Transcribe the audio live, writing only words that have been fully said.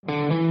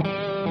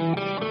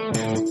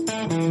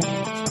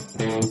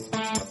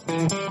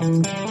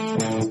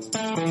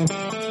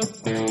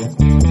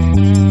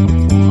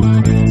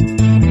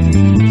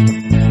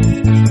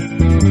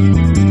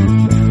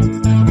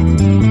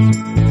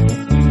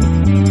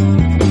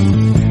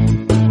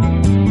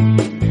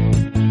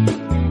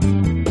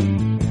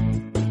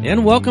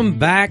And welcome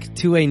back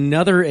to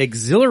another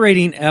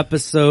exhilarating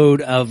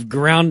episode of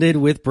Grounded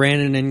with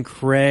Brandon and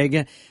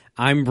Craig.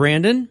 I'm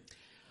Brandon.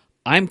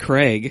 I'm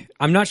Craig.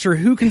 I'm not sure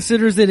who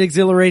considers it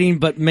exhilarating,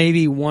 but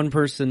maybe one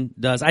person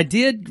does. I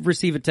did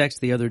receive a text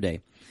the other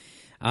day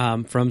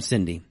from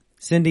Cindy.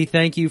 Cindy,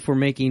 thank you for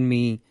making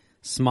me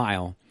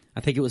smile.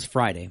 I think it was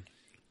Friday.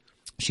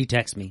 She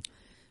texted me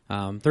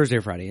Thursday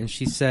or Friday, and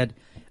she said,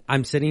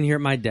 I'm sitting here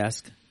at my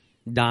desk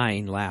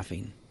dying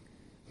laughing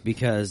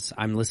because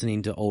I'm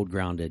listening to Old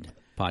Grounded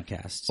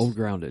podcasts. Old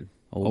Grounded.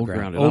 Old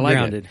Grounded. I like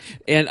Grounded.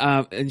 it.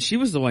 And she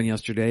was the one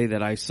yesterday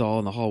that I saw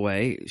in the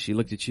hallway. She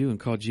looked at you and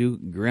called you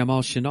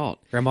Grandma Chenault.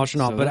 Grandma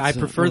Chenault, So but I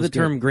prefer the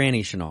term good.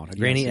 Granny Chenault. A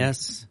Granny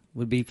Yes. S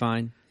would be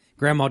fine.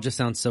 Grandma just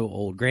sounds so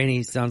old.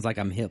 Granny sounds like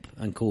I'm hip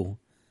and cool.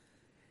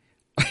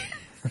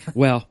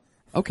 Well,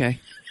 okay.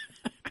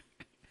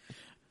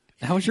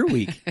 How was your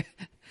week?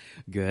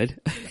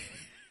 Good.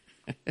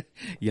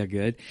 Yeah,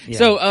 good. Yeah.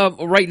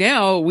 So, right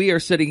now we are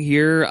sitting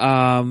here,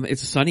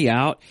 it's sunny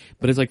out,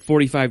 but it's like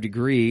 45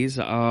 degrees.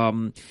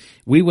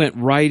 We went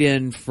right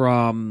in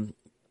from,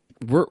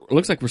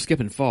 looks like we're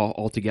skipping fall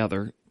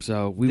altogether.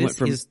 So went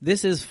from,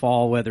 This is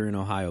fall weather in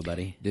Ohio,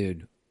 buddy.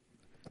 dude,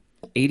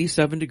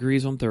 87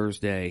 degrees on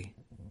Thursday.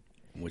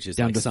 Which is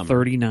Down like to summer.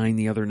 39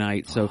 the other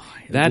night. So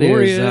that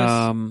glorious.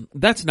 is,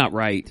 that's not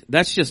right.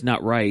 That's just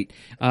not right.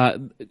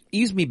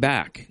 Ease me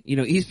back.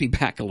 Ease me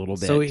back a little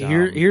bit. So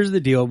here's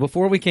the deal.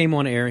 Before we came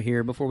on air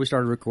here, before we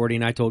started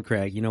recording, I told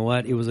Craig, you know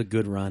what? It was a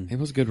good run. It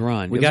was a good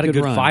run. We got a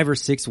good run. 5 or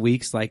 6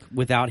 weeks, like,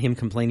 without him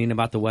complaining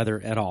about the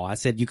weather at all. I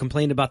said, you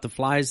complained about the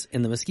flies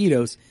and the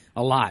mosquitoes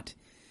a lot,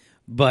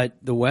 but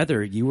the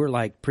weather, you were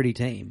like pretty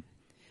tame.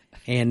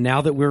 And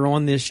now that we're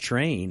on this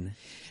train,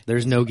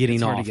 there's no getting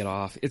It's off. hard to get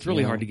off. It's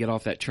really hard to get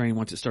off that train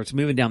once it starts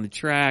moving down the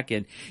track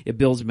and it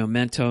builds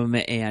momentum.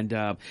 And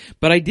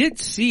but I did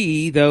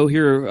see though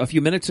here a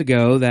few minutes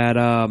ago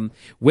that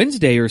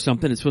Wednesday or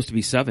something it's supposed to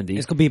be 70.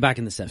 It's gonna be back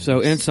in the 70s.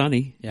 So and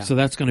sunny. Yeah. So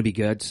that's going to be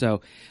good.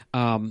 So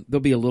there'll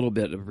be a little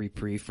bit of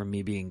reprieve from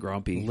me being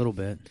grumpy. A little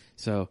bit.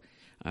 So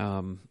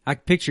I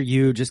picture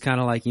you just kind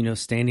of like,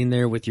 standing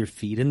there with your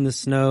feet in the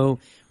snow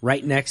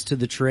right next to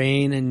the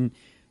train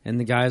and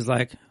the guy's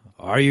like,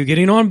 are you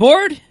getting on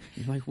board?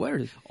 You're like,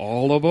 what?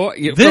 all aboard.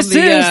 This is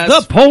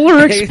the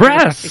Polar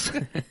Express.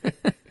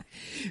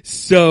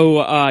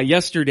 So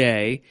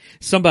yesterday,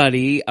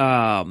 somebody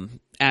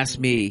asked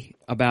me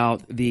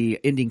about the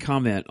ending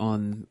comment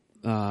on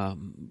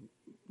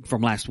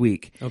from last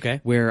week.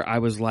 Okay. Where I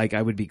was like,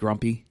 I would be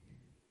grumpy.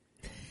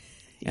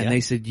 And Yeah.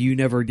 they said, you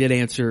never did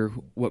answer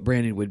what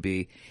Brandon would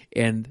be.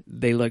 And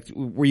they looked,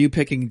 were you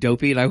picking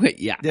Dopey? And I went,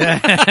 yeah.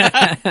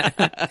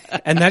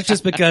 And that's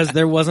just because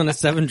there wasn't a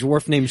 7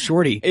 dwarf named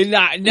Shorty.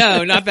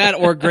 No, not that,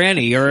 or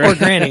Granny. Or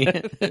Granny.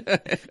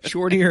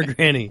 Shorty or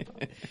Granny.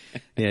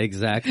 Yeah,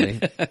 exactly.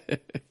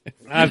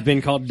 I've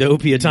been called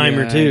Dopey a time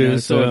or two. Yeah,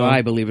 so have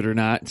I, believe it or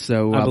not.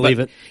 So I believe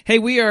it. Hey,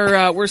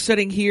 we're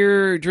sitting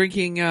here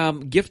drinking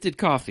gifted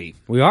coffee.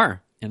 We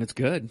are. And it's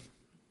good.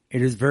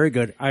 It is very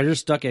good. I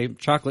just stuck a dark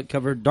chocolate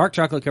covered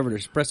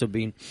espresso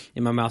bean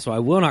in my mouth, so I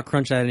will not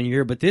crunch that in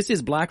here. But this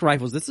is Black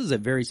Rifles. This is a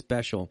very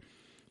special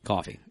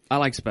coffee. I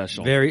like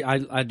special.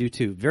 I do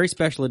too. Very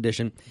special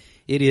edition.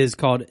 It is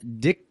called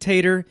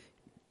Dictator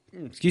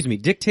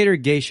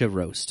Geisha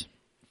Roast.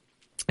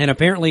 And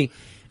apparently,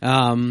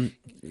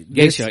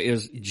 Geisha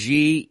is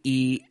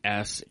Gesha.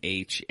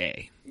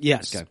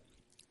 Yes. Okay.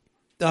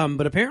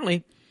 But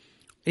apparently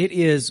it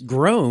is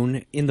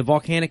grown in the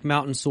volcanic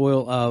mountain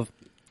soil of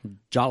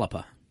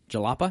Jalapa.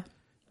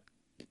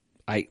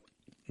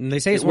 And they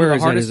say it's one Where of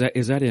the hardest.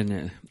 is that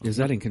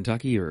in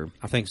Kentucky or?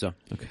 I think so.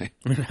 Okay.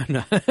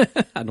 No,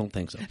 I don't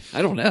think so.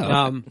 I don't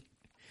know.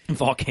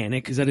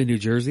 Volcanic. Is that in New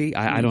Jersey?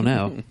 I don't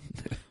know.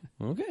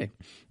 Okay.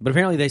 But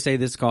apparently they say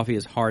this coffee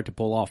is hard to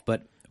pull off,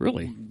 but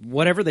Really?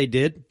 whatever they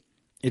did,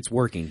 it's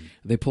working.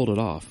 They pulled it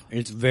off.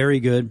 It's very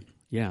good.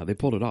 Yeah, they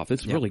pulled it off.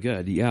 It's really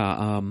good.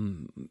 Yeah,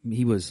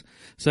 he was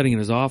sitting in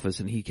his office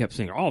and he kept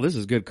saying, "Oh, this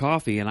is good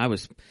coffee." And I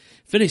was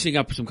finishing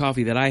up some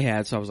coffee that I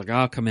had, so I was like,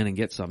 "I'll come in and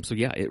get some." So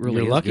yeah, it really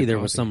You're is lucky good there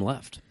coffee. was some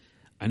left.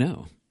 I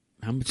know.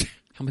 How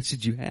much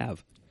did you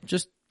have?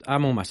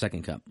 I'm on my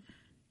second cup.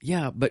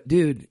 Yeah, but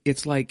dude,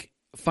 it's like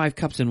 5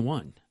 cups in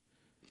one.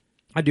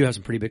 I do have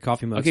some pretty big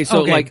coffee mugs. Okay,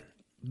 so like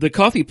the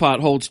coffee pot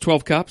holds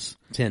 12 cups.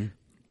 10.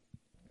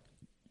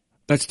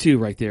 That's 2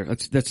 right there.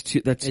 That's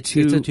 2. That's It's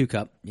 2. a 2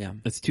 cup. Yeah.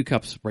 That's 2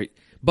 cups, right?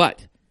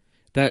 But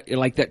that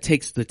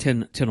takes the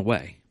 10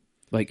 away.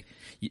 Like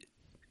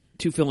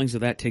 2 fillings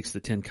of that takes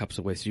the 10 cups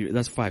away. So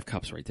that's 5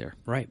 cups right there.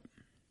 Right.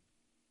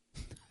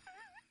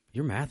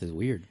 Your math is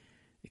weird.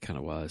 It kind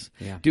of was.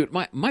 Yeah. Dude,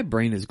 my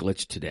brain is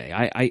glitched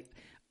today.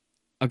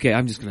 Okay,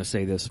 I'm just going to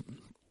say this.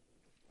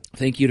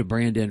 Thank you to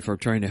Brandon for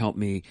trying to help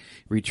me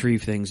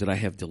retrieve things that I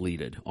have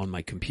deleted on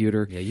my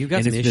computer. Yeah, you've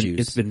got some issues.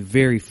 It's been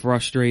very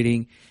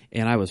frustrating,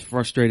 and I was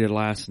frustrated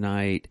last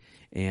night,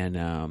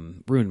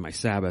 and ruined my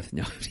Sabbath.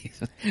 No,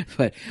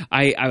 but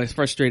I was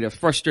frustrated. I was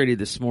frustrated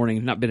this morning.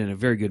 I've not been in a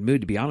very good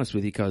mood, to be honest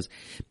with you, because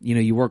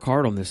you work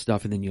hard on this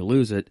stuff and then you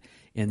lose it,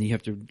 and you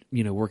have to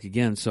work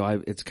again.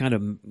 So it's kind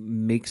of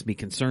makes me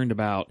concerned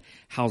about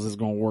how's this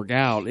going to work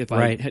out if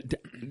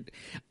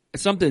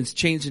something's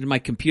changed in my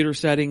computer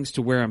settings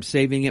to where I'm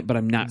saving it, but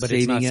I'm not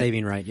saving it. But it's not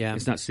saving right, yeah.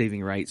 It's not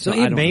saving right. So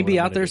it may be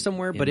out there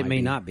somewhere, but it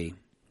may not be.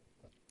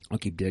 I'll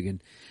keep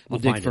digging. I'll We'll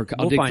dig find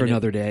for it.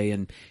 another day,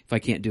 and if I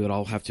can't do it,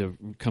 I'll have to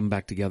come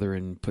back together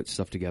and put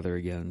stuff together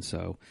again.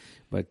 So,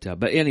 but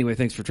anyway,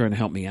 thanks for trying to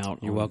help me out.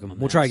 You're welcome.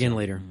 We'll try again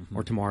later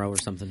or tomorrow or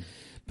something.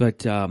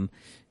 But I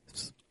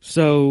was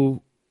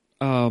going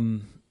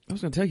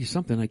to tell you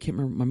something. I can't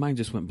remember. My mind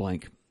just went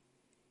blank.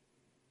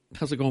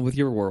 How's it going with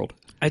your world?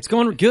 It's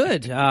going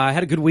good. I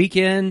had a good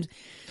weekend.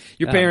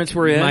 Your parents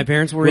were in. My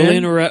parents were Willie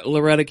in. and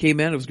Loretta came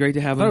in. It was great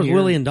to have them It was here.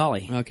 Willie and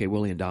Dolly. Okay,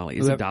 Willie and Dolly.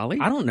 Is it Dolly?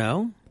 I don't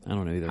know. I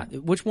don't know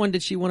either. Which one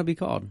did she want to be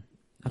called?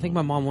 I think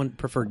my mom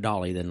preferred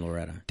Dolly than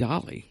Loretta.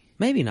 Dolly.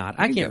 Maybe not.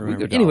 I can't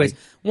remember. Dolly. Anyways,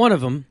 one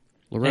of them.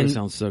 Loretta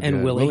sounds so good.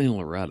 And Willie and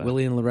Loretta.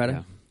 Willie and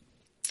Loretta.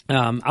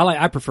 Yeah.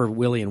 I prefer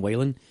Willie and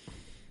Waylon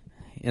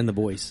and the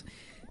boys.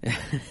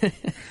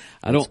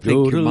 I don't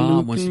think your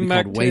mom wants to be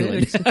called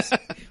Waylon.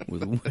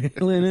 With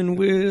Waylon and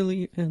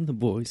Willie and the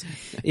boys.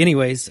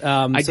 Anyways,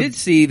 I did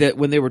see that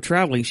when they were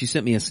traveling, she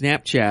sent me a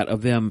Snapchat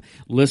of them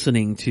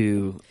listening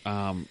to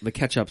the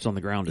catch-ups on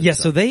the Grounded. Yeah,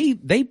 stuff. so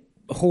they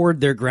hoard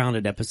their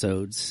Grounded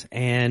episodes,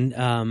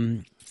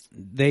 and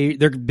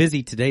they're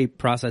busy today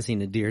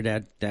processing a deer.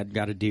 Dad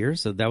got a deer,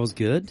 so that was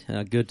good.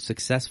 A good,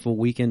 successful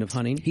weekend of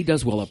hunting. He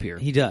does well up here.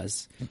 He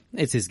does.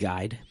 It's his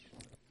guide.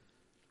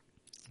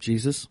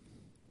 Jesus?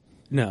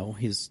 No,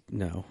 his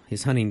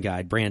hunting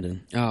guide,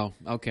 Brandon. Oh,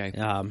 okay.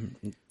 I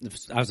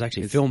was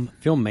actually film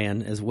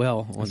man as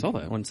well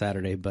on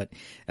Saturday, but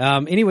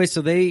anyway,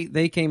 so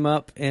they came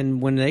up,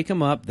 and when they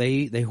come up,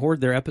 they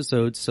hoard their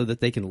episodes so that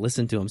they can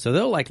listen to them. So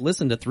they'll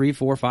listen to 3,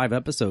 4, 5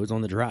 episodes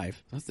on the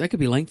drive. That could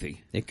be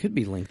lengthy. It could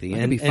be lengthy. It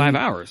could be 5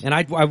 hours. And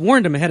I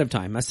warned them ahead of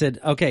time. I said,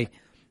 okay,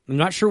 I'm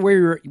not sure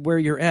where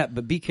you're at,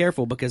 but be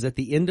careful, because at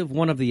the end of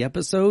one of the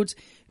episodes,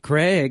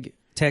 Craig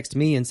texted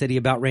me and said he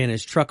about ran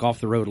his truck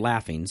off the road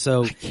laughing.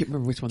 So I can't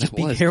remember which one just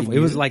that was. Be careful. It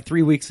was like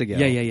 3 weeks ago.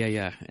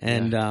 Yeah.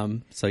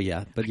 And so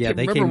yeah, but yeah, I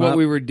they remember came what up.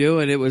 we were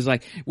doing. It was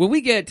like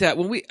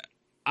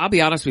I'll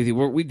be honest with you,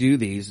 we do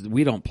these,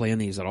 we don't plan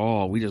these at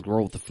all. We just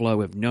roll with the flow.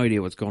 We have no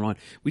idea what's going on.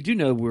 We do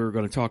know we're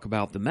going to talk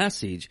about the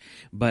message,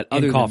 but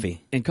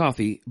coffee.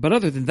 But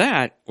other than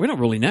that, we don't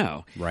really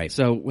know. Right.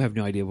 So we have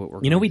no idea what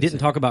we're. We didn't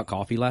talk about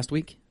coffee last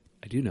week.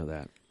 I do know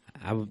that.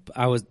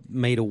 I was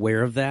made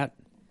aware of that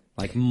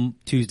like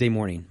Tuesday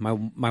morning.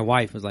 My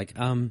wife was like,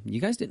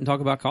 you guys didn't talk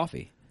about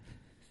coffee.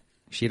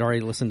 She had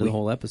already listened to the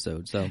whole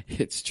episode, so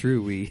it's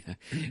true.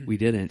 We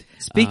didn't.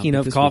 Speaking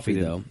of coffee,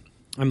 though,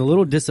 I'm a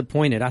little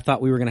disappointed. I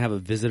thought we were going to have a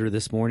visitor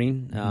this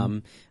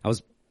morning.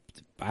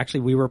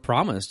 We were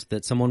promised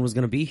that someone was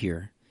going to be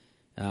here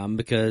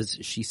because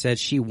she said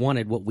she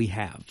wanted what we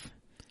have.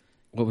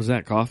 What was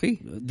that? Coffee?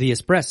 The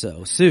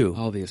espresso, Sue.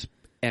 Oh, the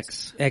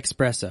espresso.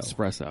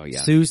 Espresso,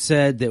 yeah. Sue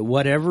said that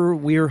whatever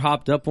we're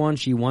hopped up on,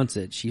 she wants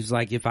it. She's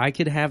like, if I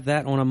could have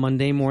that on a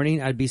Monday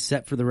morning, I'd be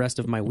set for the rest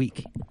of my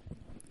week.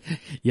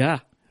 Yeah,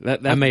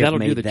 I may have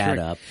made that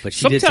up, but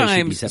she did say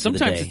she'd be set for the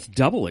day. Sometimes it's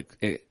double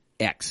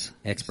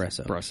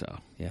espresso.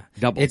 Yeah,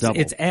 double.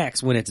 It's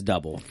X when it's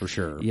double for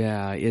sure.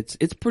 Yeah, it's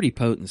pretty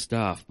potent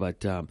stuff.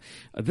 But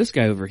this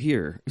guy over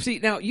here, see,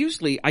 now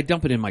usually I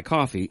dump it in my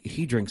coffee.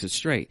 He drinks it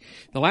straight.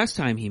 The last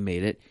time he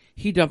made it,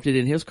 he dumped it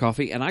in his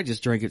coffee, and I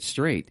just drank it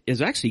straight.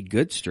 It's actually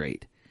good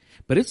straight,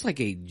 but it's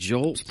like a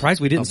jolt. Surprised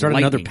we didn't start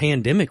another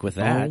pandemic with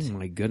that. Oh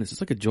my goodness,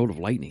 it's like a jolt of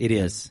lightning. It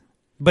is.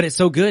 But it's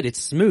so good.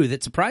 It's smooth.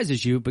 It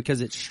surprises you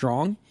because it's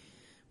strong,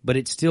 but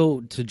it's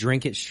still, to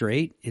drink it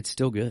straight, it's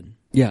still good.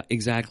 Yeah,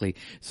 exactly.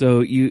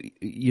 So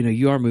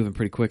you are moving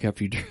pretty quick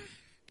after you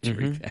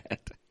drink that.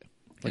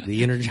 Like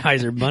the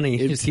Energizer Bunny.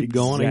 You just keep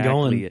going and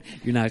going.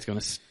 You're not going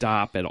to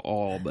stop at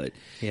all, but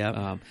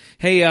yeah.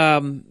 Hey, I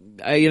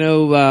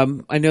know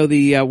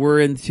we're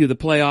into the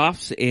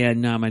playoffs,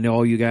 and I know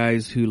all you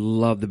guys who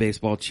love the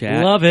baseball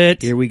chat. Love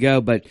it. Here we go.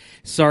 But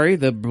sorry,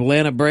 the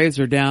Atlanta Braves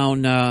are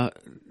down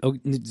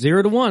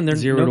 0-1.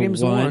 There's no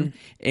games won.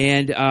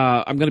 And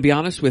I'm going to be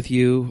honest with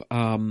you.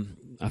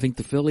 I think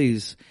the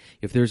Phillies,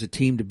 if there's a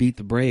team to beat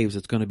the Braves,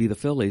 it's going to be the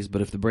Phillies.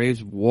 But if the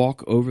Braves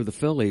walk over the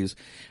Phillies,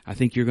 I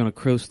think you're going to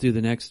coast through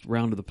the next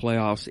round of the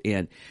playoffs,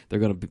 and they're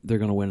going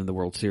to win in the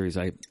World Series.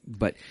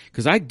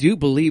 Because I do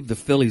believe the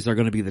Phillies are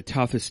going to be the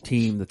toughest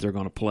team that they're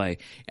going to play,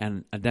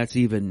 and that's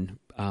even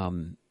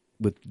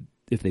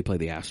if they play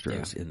the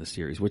Astros in the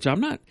series, which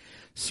I'm not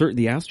certain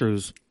the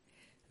Astros.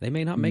 They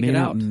may not make it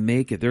out.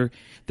 Make it.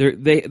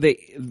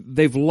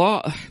 They've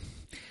lost.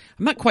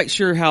 I'm not quite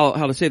sure how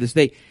to say this.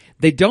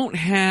 They don't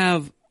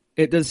have.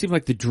 It doesn't seem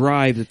like the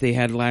drive that they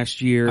had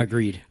last year.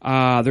 Agreed.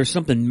 There's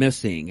something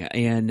missing,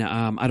 and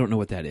I don't know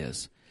what that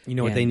is. You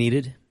know what they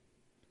needed?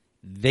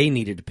 they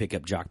needed to pick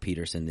up Jock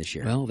Peterson this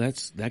year. Well,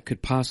 that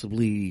could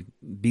possibly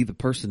be the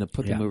person to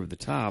put them over the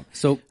top.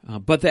 So,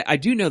 but I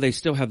do know they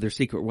still have their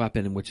secret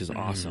weapon, which is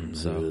awesome.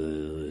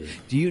 So,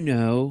 do you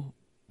know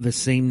the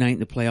same night in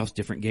the playoffs,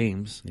 different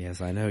games?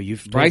 Yes, I know.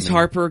 You've told Bryce me.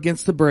 Harper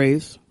against the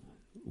Braves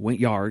went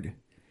yard,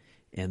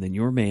 and then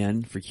your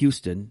man for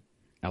Houston,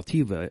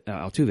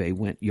 Altuve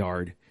went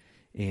yard,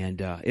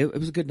 and it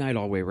was a good night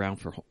all the way around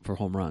for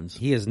home runs.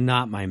 He is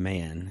not my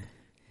man.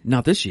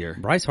 Not this year.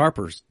 Bryce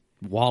Harper's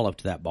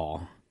walloped that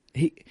ball.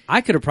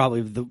 I could have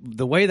probably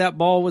the way that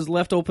ball was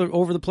left open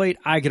over the plate.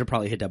 I could have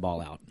probably hit that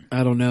ball out.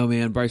 I don't know,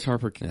 man. Bryce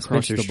Harper can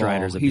crush the ball.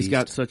 Strider's a He's beast.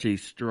 got such a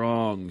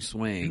strong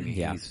swing.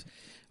 Yeah.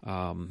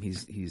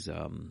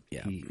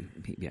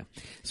 Yeah.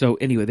 So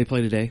anyway, they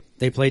play today.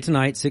 They play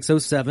tonight,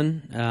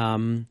 6:07.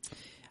 I'm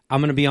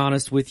going to be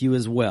honest with you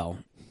as well.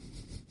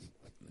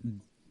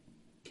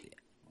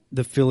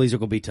 The Phillies are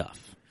going to be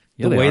tough.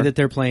 Yeah, the they way are. that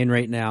they're playing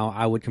right now,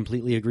 I would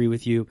completely agree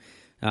with you.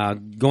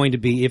 Going to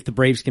be, if the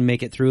Braves can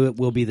make it through, it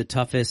will be the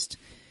toughest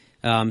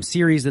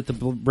series that the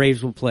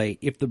Braves will play.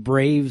 If the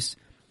Braves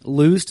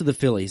lose to the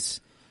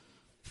Phillies,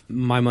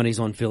 my money's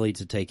on Philly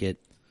to take it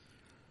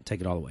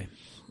all the way.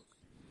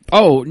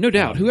 Oh, no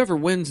doubt. Whoever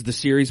wins the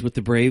series with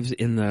the Braves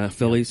in the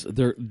Phillies,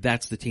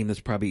 that's the team that's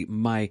probably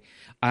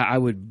I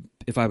would,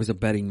 if I was a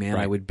betting man,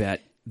 Right. I would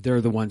bet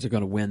they're the ones that are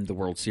going to win the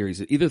World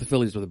Series, either the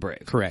Phillies or the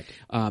Braves. Correct.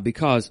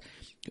 Because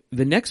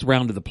the next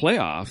round of the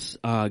playoffs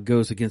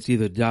goes against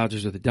either the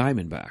Dodgers or the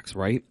Diamondbacks,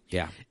 right?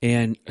 Yeah.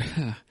 And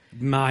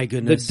My the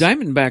goodness.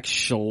 Diamondbacks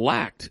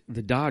shellacked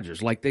the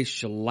Dodgers, like they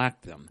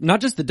shellacked them.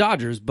 Not just the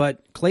Dodgers,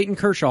 but Clayton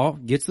Kershaw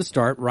gets the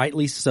start,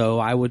 rightly so.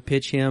 I would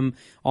pitch him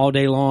all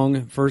day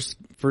long, first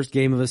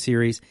game of a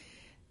series.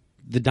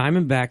 The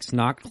Diamondbacks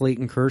knocked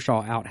Clayton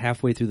Kershaw out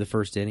halfway through the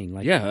first inning.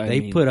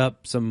 They put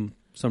up some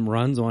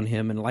runs on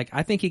him, and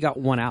I think he got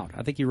one out.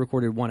 I think he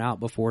recorded one out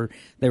before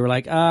they were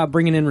like,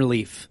 bringing in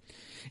relief.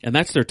 And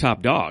that's their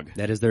top dog.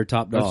 That is their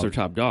top dog. That's their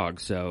top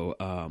dog. So,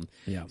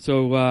 Yeah.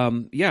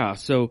 So,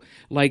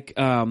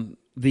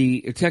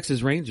 the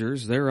Texas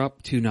Rangers, they're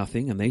up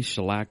 2-0, and they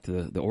shellacked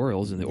the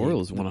Orioles, and the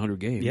Orioles won 100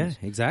 games. Yeah,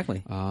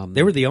 exactly.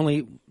 They were the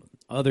only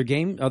other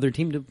team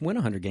to win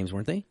 100 games,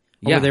 weren't they?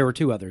 Yeah. Or there were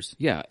two others.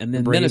 Yeah, and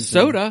then Braves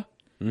Minnesota,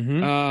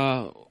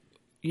 has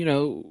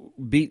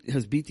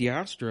beat the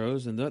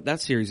Astros, and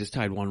that series is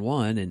tied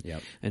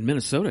 1-1, and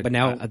Minnesota, But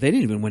now- they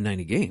didn't even win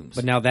 90 games.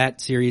 But now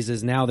that series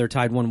is they're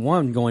tied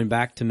 1-1 going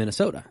back to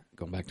Minnesota.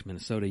 Going back to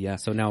Minnesota, yeah.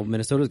 So now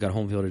Minnesota's got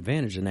home field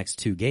advantage the next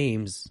two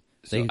games.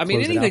 They I mean,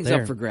 close it out anything's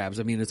there. up for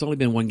grabs. I mean, it's only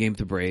been one game with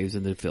the Braves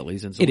and the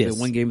Phillies, and it's It only is. been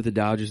one game with the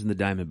Dodgers and the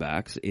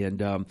Diamondbacks.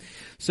 And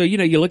so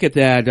you look at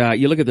that,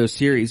 you look at those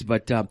series.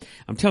 But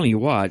I'm telling you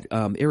what,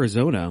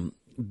 Arizona,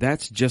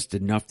 that's just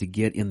enough to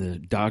get in the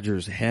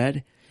Dodgers'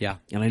 head. Yeah.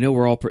 And I know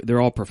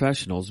they're all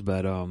professionals,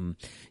 but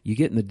you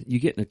get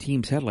in a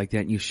team's head like that,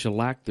 and you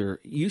shellac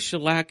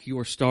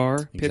your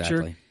star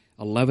pitcher Exactly.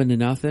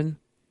 11-0.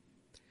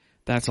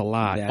 That's a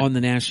lot That- on the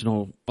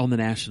national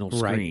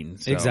Right. screen.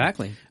 So,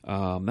 Exactly.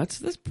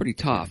 that's pretty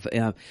tough.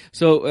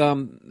 So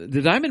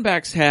the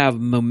Diamondbacks have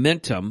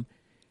momentum.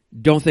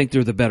 Don't think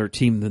they're the better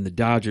team than the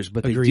Dodgers,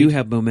 but they Agreed. do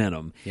have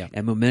momentum. Yeah.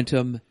 And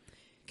momentum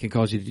can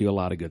cause you to do a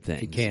lot of good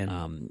things. It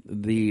can.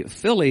 The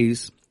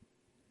Phillies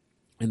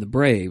and the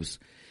Braves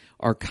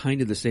are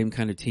kind of the same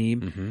kind of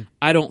team. Mm-hmm.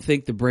 I don't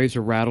think the Braves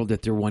are rattled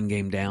that they're one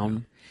game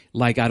down.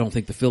 Like I don't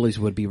think the Phillies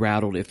would be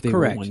rattled if they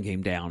Correct. were one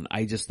game down.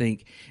 I just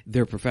think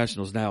they're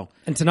professionals now.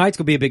 And tonight's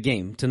going to be a big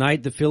game.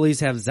 Tonight, the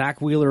Phillies have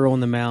Zach Wheeler on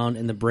the mound,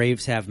 and the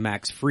Braves have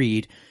Max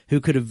Fried, who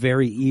could have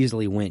very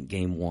easily went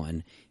game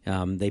one.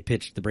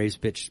 The Braves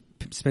pitched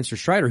Spencer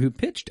Strider, who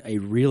pitched a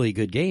really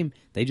good game.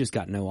 They just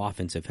got no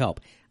offensive help.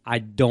 I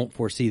don't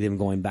foresee them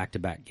going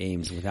back-to-back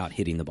games without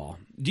hitting the ball.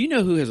 Do you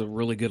know who has a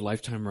really good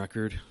lifetime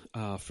record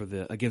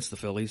against the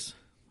Phillies?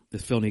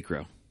 It's Phil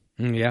Niekro.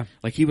 Yeah.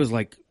 Like he was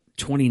like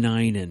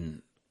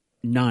 29-9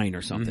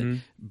 or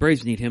something.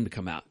 Braves need him to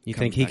come out. You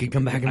think he could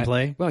come back and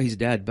play? Well, he's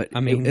dead, but I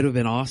mean, it would have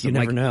been awesome. you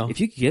never know. If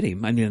you could get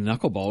him, I mean, a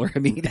knuckleballer. I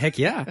mean, Heck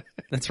yeah.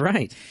 That's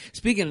right.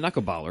 speaking of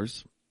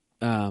knuckleballers,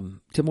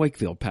 Tim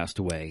Wakefield passed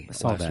away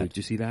saw last that. week. Did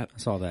you see that? I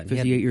saw that.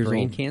 58 He had years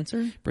brain old.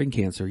 cancer? Brain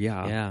cancer,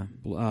 yeah.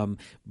 Yeah.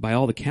 By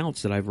all the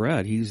counts that I've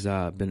read, he was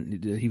a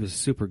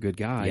super good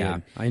guy. Yeah.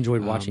 And, I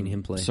enjoyed watching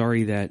him play.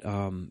 Sorry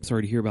to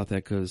hear about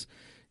that because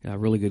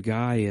really good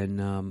guy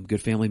and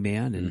good family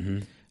man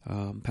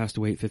and passed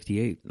away at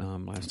 58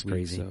 last week.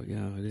 crazy. So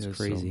yeah, it is It's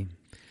crazy. So,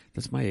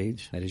 that's my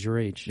age. That is your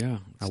age. Yeah,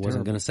 I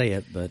wasn't going to say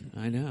it, but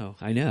I know,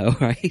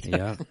 right?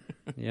 yeah.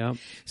 Yeah.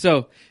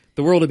 So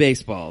the world of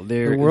baseball.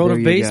 The world of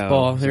you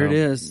baseball. go. There So, it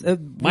is.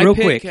 My Real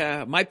pick,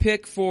 quick. my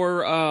pick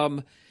for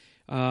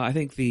I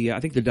think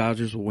the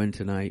Dodgers will win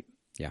tonight.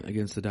 Yeah.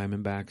 Against the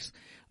Diamondbacks,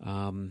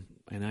 and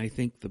I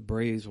think the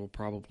Braves will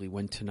probably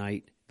win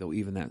tonight. They'll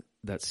even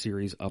that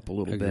series up a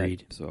little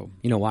Agreed. bit. So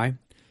You know why?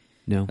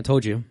 no, I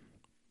told you.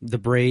 The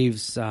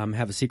Braves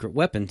have a secret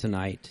weapon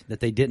tonight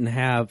that they didn't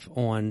have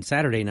on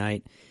Saturday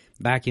night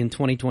back in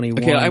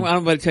 2021. okay. I'm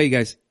about to tell you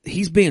guys,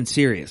 he's being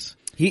serious.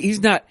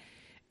 He's not.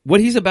 What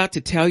he's about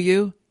to tell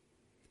you,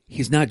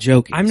 He's not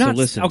joking. I'm not,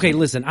 so listen. okay,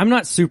 listen, I'm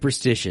not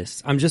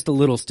superstitious. I'm just a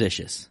little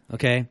stitious,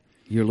 okay?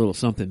 You're a little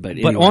something, but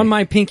But anyway. on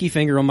my pinky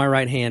finger on my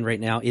right hand right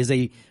now is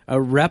a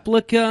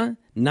replica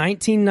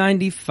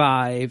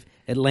 1995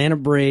 Atlanta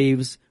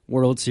Braves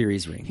World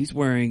Series ring. He's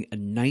wearing a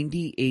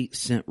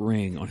 98-cent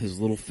ring on his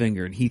little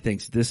finger, and he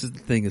thinks this is the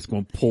thing that's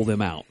going to pull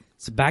them out.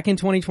 It's back in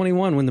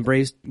 2021 when the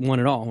Braves won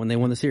it all, when they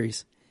won the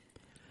series.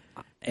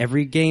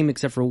 Every game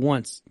except for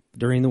once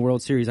during the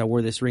World Series, I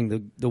wore this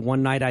ring. The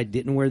one night I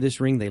didn't wear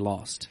this ring, they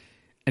lost.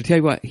 I tell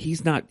you what,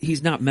 he's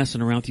not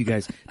messing around with you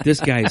guys. This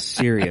guy is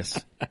serious.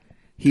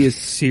 He is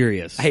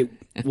serious. Hey,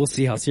 we'll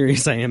see how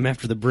serious I am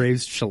after the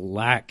Braves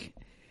shellac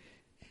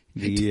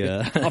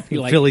the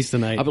Phillies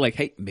tonight. I'll be like,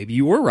 hey, maybe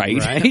you were right.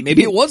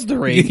 Maybe it was the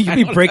ring. You'd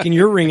be breaking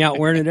your ring out,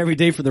 wearing it every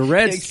day for the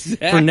Reds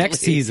for next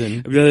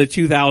season. The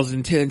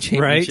 2010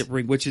 championship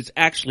ring, which is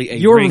actually a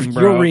your ring,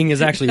 bro. Your ring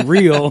is actually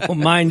real.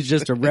 Mine's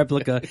just a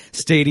replica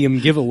stadium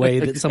giveaway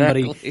that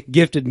somebody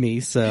gifted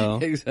me. So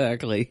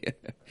exactly.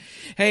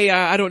 Hey,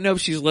 I don't know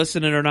if she's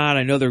listening or not.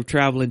 I know they're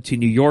traveling to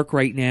New York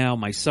right now.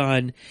 My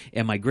son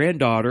and my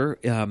granddaughter,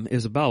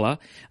 Isabella,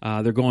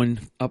 they're going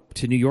up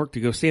to New York to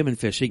go salmon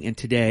fishing, and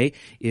today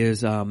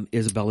is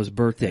Isabella's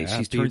birthday.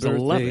 She turns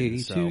 11.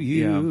 So, to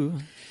you.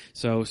 Yeah.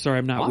 So sorry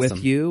I'm not Awesome.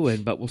 with you,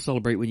 but we'll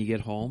celebrate when you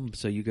get home.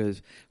 So you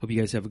guys, hope you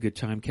guys have a good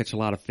time, catch a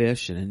lot of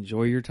fish, and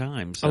enjoy your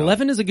time. So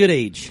 11 is a good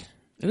age.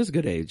 It is a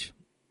good age.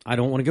 I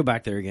don't want to go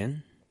back there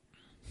again.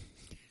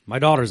 My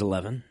daughter's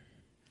 11.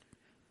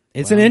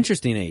 It's an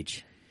interesting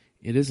age.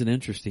 It is an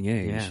interesting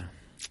age.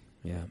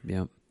 Yeah.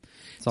 Yeah.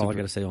 That's all I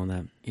got to say on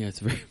that. Yeah, it's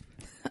very.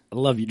 I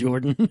love you,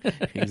 Jordan.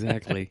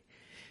 Exactly.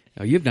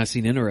 You've not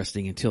seen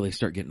interesting until they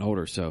start getting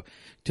older. So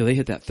till they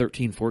hit that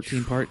 13,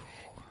 14 part,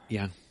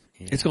 yeah.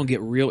 It's going to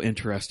get real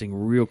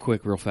interesting real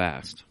quick, real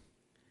fast.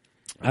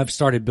 I've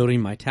started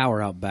building my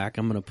tower out back.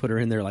 I'm going to put her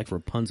in there like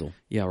Rapunzel.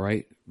 Yeah,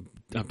 right.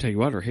 I'll tell you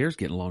what, her hair's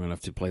getting long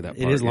enough to play that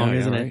part. It is long,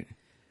 isn't it?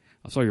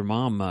 I saw your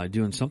mom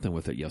doing something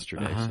with it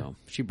yesterday. So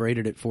she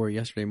braided it for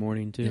yesterday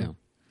morning too. Yeah.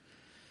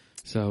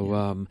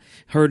 So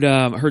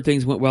heard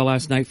things went well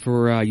last night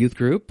for youth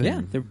group. And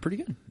yeah, they were pretty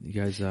good. You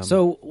guys.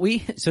 So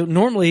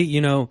normally,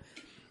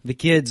 the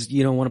kids,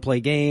 want to play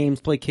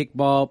games, play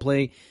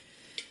kickball,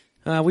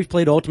 we've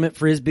played ultimate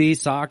frisbee,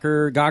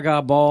 soccer,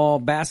 gaga ball,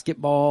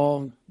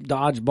 basketball,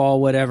 dodgeball,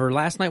 whatever.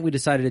 Last night we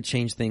decided to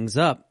change things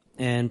up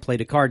and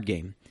played a card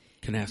game.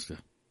 Canasta.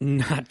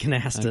 Not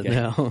canasta,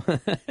 no.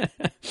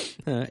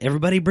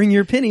 Everybody bring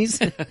your pennies.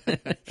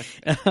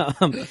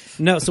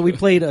 No, so we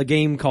played a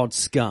game called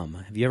Scum.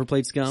 Have you ever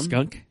played Scum?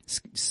 Skunk?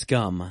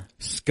 Scum.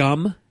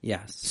 Scum?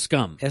 Yes.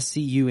 Scum.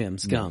 S-C-U-M,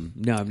 Scum.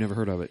 No, I've never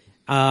heard of it.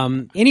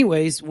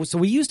 Anyways, so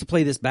we used to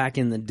play this back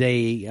in the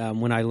day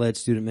when I led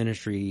student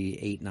ministry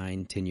 8,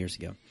 9, 10 years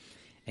ago.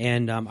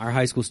 And our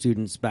high school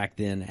students back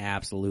then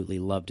absolutely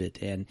loved it.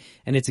 And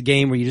it's a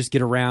game where you just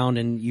get around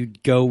and you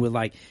go with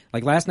like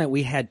last night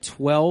we had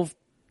 12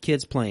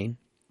 kids playing,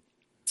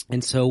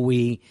 and so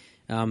we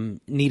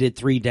needed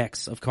 3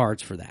 decks of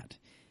cards for that.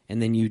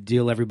 And then you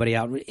deal everybody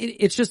out.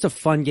 It's just a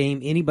fun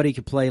game. Anybody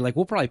could play. Like,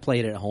 we'll probably play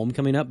it at home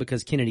coming up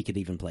because Kennedy could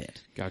even play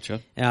it. Gotcha.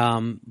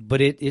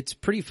 But it's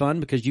pretty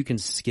fun because you can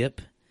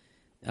skip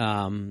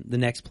the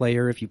next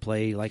player if you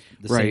play like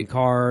the same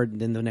card,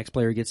 then the next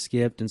player gets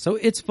skipped. And so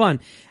it's fun.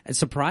 And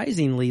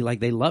surprisingly,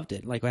 like, they loved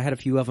it. Like, I had a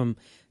few of them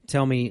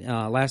tell me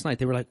last night,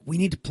 they were like, we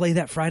need to play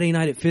that Friday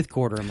night at 5th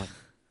quarter. I'm like,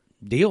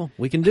 deal.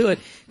 We can do it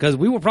because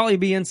we will probably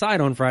be inside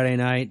on Friday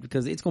night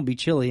because it's going to be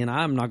chilly and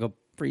I'm not going to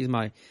freeze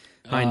my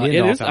hind end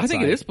off outside. I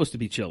think it is supposed to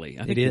be chilly.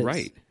 I think you're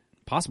right.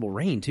 Possible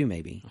rain too,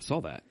 maybe. I saw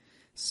that.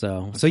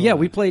 So yeah,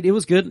 we played. It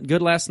was good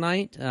last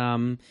night.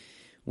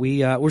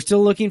 We're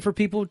still looking for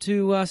people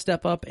to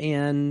step up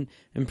and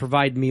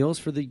provide meals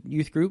for the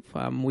youth group.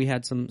 We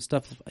had some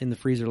stuff in the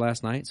freezer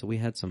last night, so we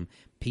had some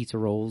pizza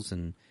rolls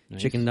and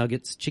chicken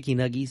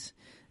nuggies,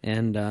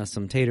 and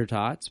some tater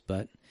tots.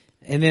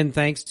 And then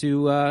thanks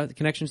to the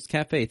Connections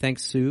Cafe,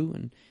 thanks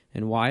Sue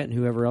and Wyatt and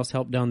whoever else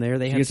helped down there.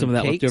 They had some of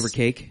that leftover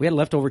cake. We had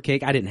leftover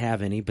cake. I didn't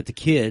have any, but the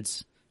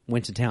kids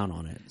went to town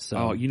on it.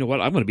 So you know what?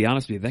 I'm going to be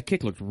honest with you. That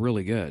cake looked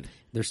really good.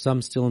 There's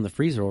some still in the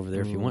freezer over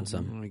there if you want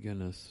some. Oh my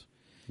goodness.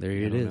 There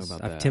it is.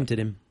 I've tempted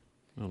him.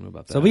 I don't know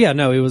about that. So, but yeah,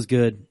 no, it was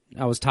good.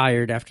 I was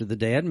tired after the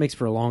day. It makes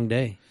for a long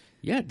day.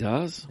 Yeah, it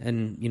does.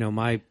 And,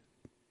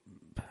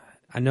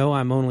 I know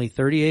I'm only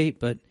 38,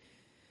 but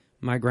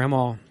my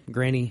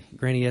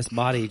granny-esque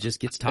body just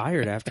gets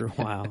tired after a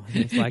while.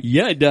 It's like,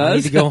 yeah, it does. I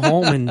need to go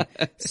home and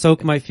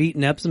soak my feet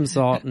in Epsom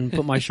salt and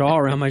put my shawl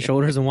around my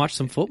shoulders and watch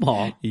some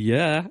football.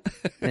 Yeah.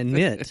 And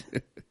knit.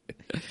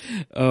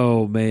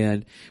 Oh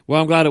man.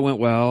 Well, I'm glad it went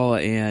well,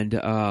 and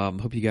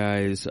hope you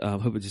guys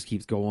hope it just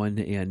keeps going.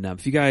 And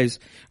if you guys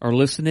are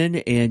listening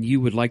and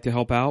you would like to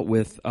help out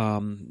with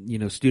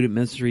student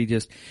ministry,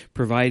 just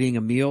providing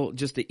a meal,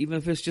 even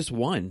if it's just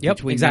one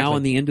between now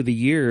and the end of the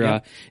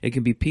year, it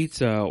can be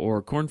pizza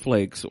or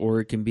cornflakes, or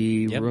it can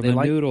be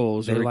ramen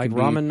noodles. They like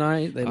ramen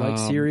night. They like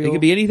cereal. It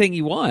can be anything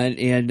you want.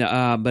 And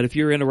but if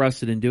you're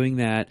interested in doing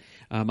that,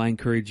 I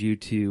encourage you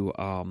to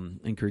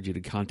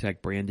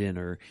contact Brandon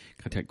or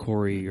contact Corey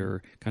story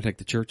or contact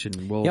the church,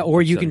 and we'll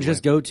or you set can it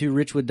just away. go to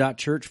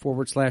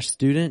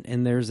richwood.church/student,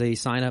 and there's a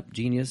sign up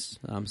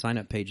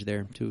page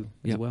there too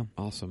as well.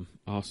 Awesome.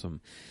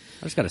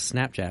 I just got a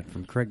Snapchat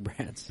from Craig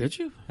Bratz. Did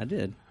you? I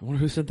did. I wonder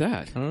who sent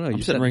that. I don't know. I'm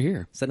You're sitting right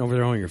here. Sitting over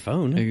there on your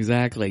phone.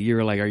 Exactly. You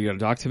were like, "Are you going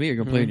to talk to me? Or are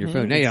you going to play on your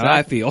phone?" Now you know how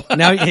I feel.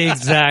 Now,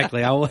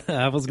 exactly. I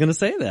was going to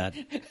say that.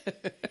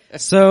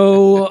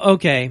 So,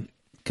 okay,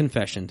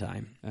 confession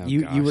time. Oh,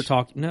 you were gosh.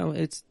 talking. No,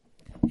 it's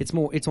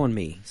on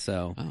me.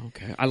 So, Oh,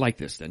 okay. I like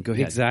this. Then go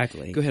ahead.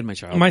 exactly. Go ahead, my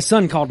child. My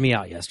son called me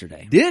out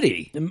yesterday. Did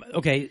he?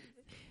 Okay,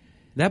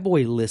 that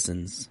boy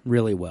listens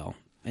really well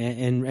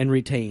and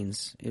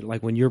retains.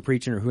 Like when you're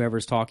preaching or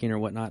whoever's talking or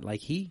whatnot, like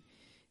he's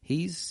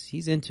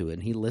into it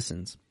and he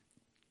listens.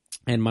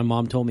 And my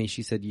mom told me,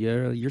 she said,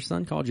 your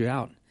son called you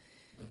out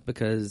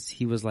because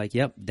he was like,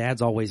 "Yep,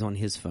 Dad's always on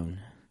his phone."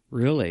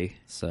 Really?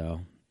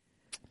 So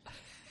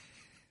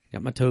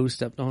got my toes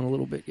stepped on a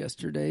little bit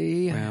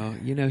yesterday. Well,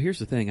 here's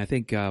the thing. I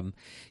think, and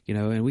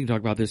we can talk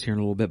about this here in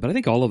a little bit, but I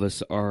think all of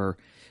us are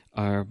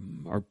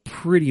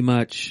pretty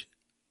much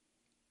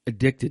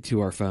addicted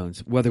to our phones,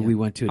 whether we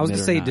want to admit I was going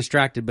to say or not.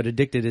 distracted, but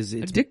addicted is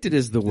Addicted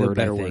is the word, I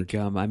better think.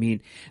 word. I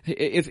mean,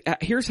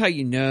 here's how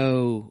you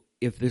know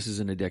if this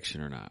is an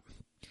addiction or not.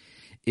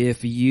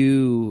 If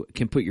you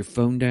can put your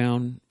phone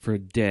down for a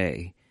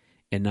day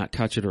and not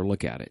touch it or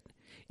look at it,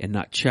 and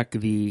not check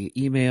the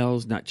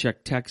emails, not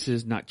check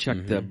texts, not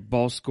check the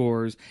ball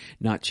scores,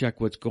 not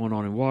check what's going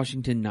on in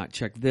Washington, not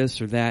check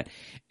this or that,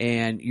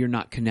 and you're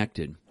not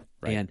connected.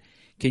 Right. And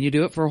can you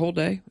do it for a whole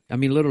day? I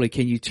mean, literally,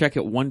 can you check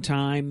it one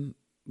time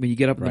when you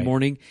get up in the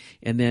morning,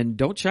 and then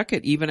don't check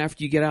it even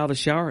after you get out of the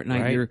shower at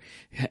night? You're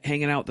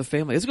hanging out with the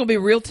family. It's going to be a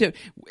real tip.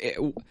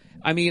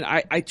 I mean,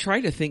 I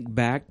try to think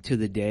back to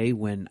the day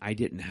when I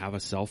didn't have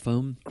a cell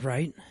phone.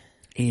 Right.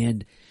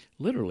 And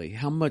literally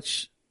how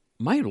much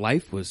my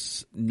life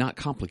was not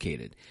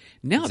complicated.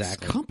 Now it's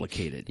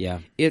complicated. Yeah.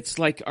 It's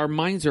like our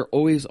minds are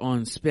always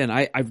on spin.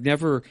 I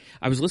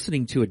was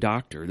listening to a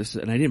doctor,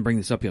 and I didn't bring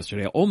this up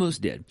yesterday. I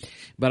almost did.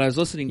 But I was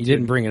listening You to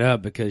didn't bring it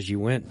up because you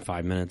went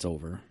 5 minutes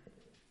over.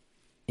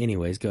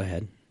 Anyways, go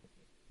ahead.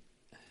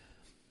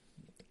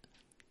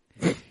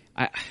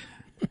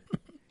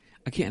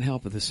 I can't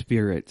help it. The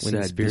Spirit When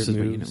said the Spirit this is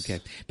what you know. moves. Okay.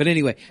 But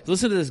anyway,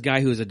 listen to this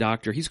guy who is a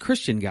doctor. He's a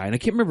Christian guy, and I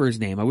can't remember his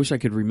name. I wish I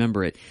could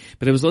remember it.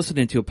 But I was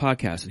listening to a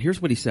podcast, and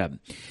here's what he said.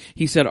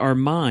 He said, our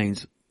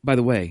minds, by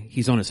the way,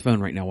 he's on his phone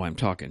right now while I'm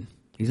talking.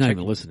 He's not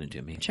even listening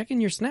to me. Check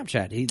in your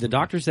Snapchat. The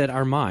doctor said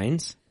our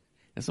minds.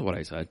 That's not what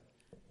I said.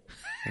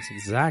 That's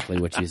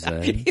exactly what you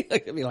said. He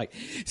looked at me like,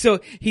 so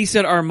he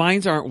said our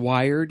minds aren't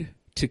wired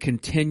to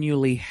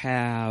continually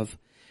have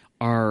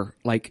our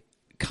like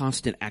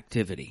constant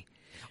activity.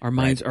 Our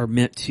minds are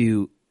meant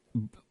to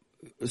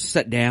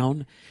set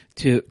down,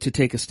 to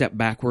take a step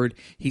backward.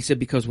 He said,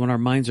 because when our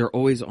minds are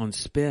always on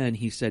spin,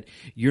 he said,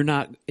 you're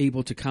not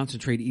able to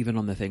concentrate even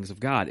on the things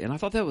of God. And I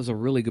thought that was a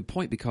really good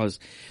point, because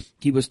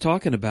he was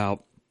talking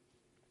about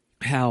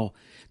how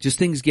just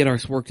things get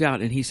us worked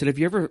out. And he said, have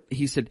you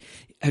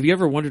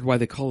ever wondered why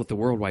they call it the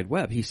World Wide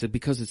Web? He said,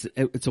 because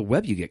it's a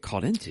web you get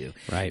caught into.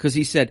 Right. Because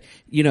he said,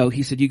 you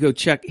go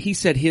check, he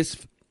said his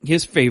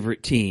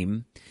favorite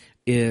team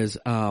is,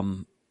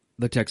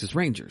 the Texas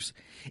Rangers.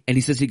 And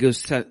he says he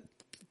goes to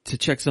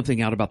check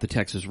something out about the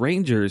Texas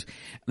Rangers,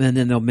 and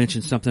then they'll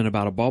mention something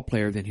about a ball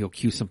player, then he'll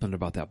cue something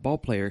about that ball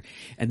player,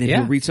 and then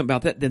he'll read something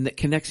about that, then that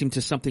connects him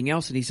to something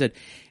else. And he said,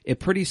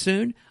 pretty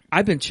soon,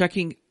 I went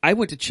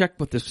to check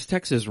what the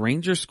Texas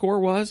Rangers score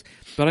was,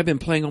 but I've been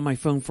playing on my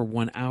phone for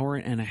 1 hour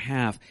and a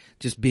half,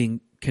 just being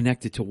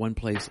connected to one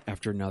place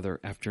after another,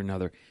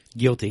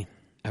 Guilty.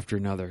 after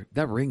another.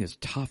 That ring is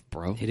tough,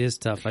 bro. It is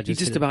tough. He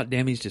just about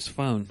damaged his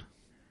phone.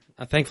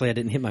 Thankfully, I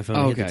didn't hit my phone.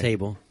 I hit the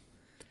table.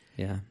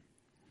 Yeah.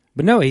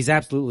 But no, he's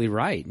absolutely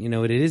right.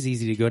 It is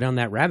easy to go down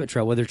that rabbit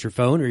trail, whether it's your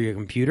phone or your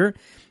computer.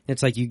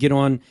 It's like you get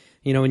on,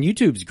 and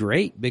YouTube's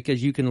great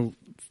because you can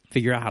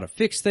figure out how to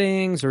fix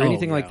things or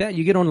anything like that.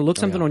 You get on to look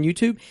something on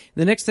YouTube.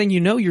 The next thing you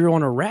know, you're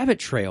on a rabbit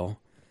trail.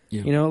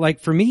 Yeah.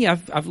 Like for me,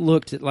 I've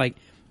looked at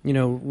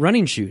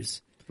running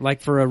shoes,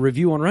 like for a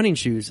review on running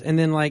shoes. And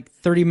then like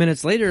 30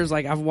 minutes later, it's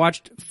like I've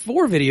watched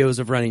 4 videos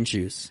of running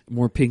shoes.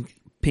 More pink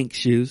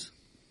shoes.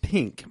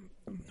 Pink.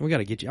 We got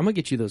to get you. I'm going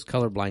to get you those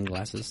colorblind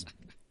glasses.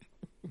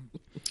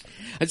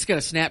 I just got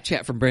a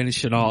Snapchat from Brandon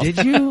Chanel.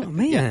 Did you?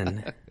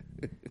 Man.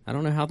 Yeah. I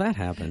don't know how that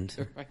happened.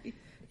 Right.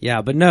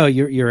 Yeah, but no,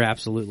 you're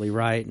absolutely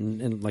right.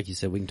 And like you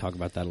said, we can talk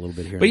about that a little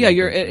bit here. But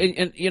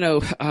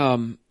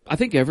I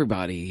think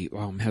everybody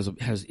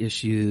has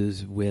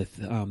issues with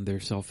their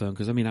cell phone.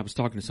 Because I was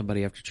talking to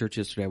somebody after church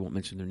yesterday. I won't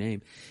mention their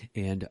name,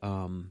 and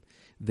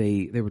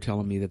they were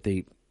telling me that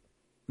they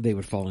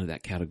would fall into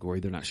that category.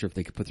 They're not sure if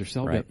they could put their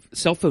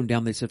cell phone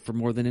down, they said, for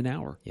more than an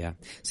hour. Yeah.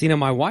 See, now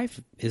my wife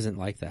isn't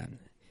like that.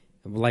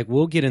 Like,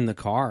 we'll get in the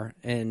car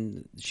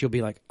and she'll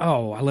be like,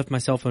 oh, I left my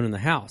cell phone in the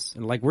house.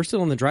 And like, we're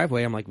still in the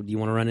driveway. I'm like, well, do you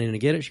want to run in and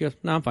get it? She goes,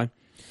 no, I'm fine.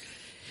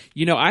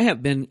 I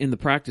have been in the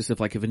practice of,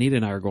 like, if Anita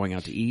and I are going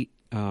out to eat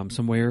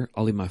somewhere,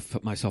 I'll leave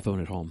my cell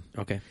phone at home.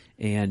 Okay.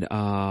 And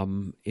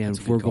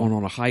if we're going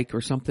on a hike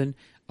or something,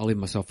 I'll leave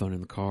my cell phone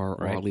in the car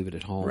or Right. I'll leave it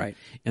at home. Right.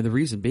 And the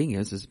reason being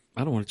is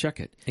I don't want to check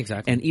it.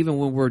 Exactly. And even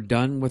when we're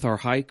done with our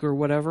hike or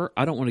whatever,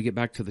 I don't want to get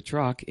back to the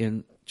truck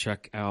and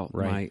check out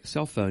Right. my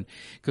cell phone.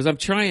 Because I'm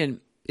trying,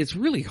 it's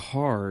really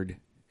hard.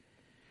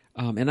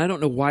 And I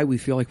don't know why we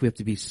feel like we have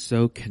to be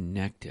so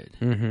connected.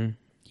 Mm-hmm.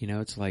 You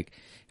know, it's like,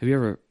 have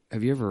you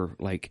ever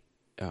like,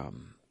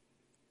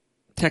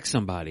 text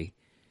somebody?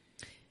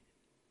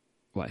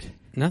 What?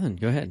 Nothing.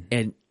 Go ahead.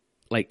 And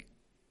like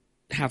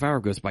half hour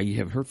goes by, you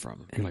haven't heard from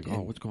them. You're like,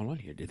 oh, what's going on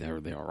here? Are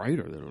they all right?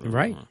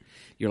 Right.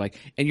 You're like,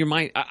 and your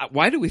mind,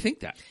 why do we think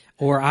that?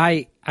 Or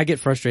I get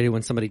frustrated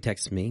when somebody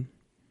texts me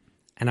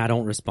and I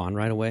don't respond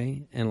right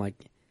away. And like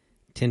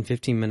 10,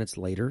 15 minutes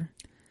later,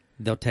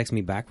 they'll text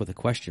me back with a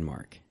question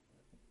mark.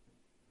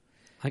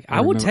 Like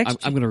I will text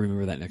I'm going to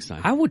remember that next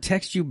time. I will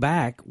text you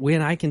back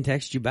when I can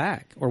text you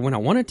back or when I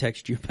want to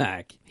text you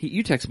back.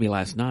 You texted me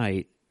last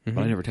night, but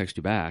I never texted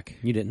you back.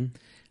 You didn't.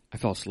 I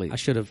fell asleep. I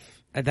should have.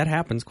 That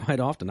happens quite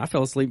often. I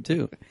fell asleep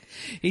too.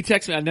 He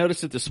texted me. I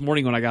noticed it this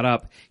morning when I got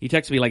up. He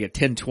texted me like at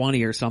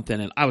 10:20 or something,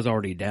 and I was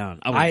already down.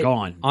 I was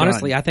gone.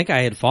 Honestly, done. I think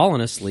I had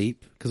fallen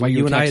asleep because While you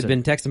you were and I had texting.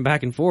 been texting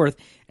back and forth,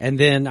 and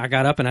then I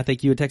got up and I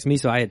think you had texted me,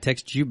 so I had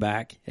texted you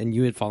back, and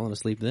you had fallen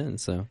asleep then.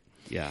 So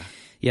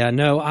yeah,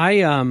 no,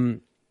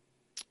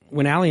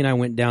 when Allie and I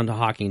went down to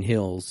Hocking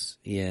Hills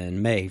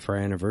in May for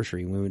our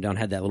anniversary, we went down and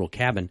had that little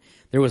cabin.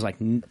 There was like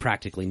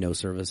practically no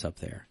service up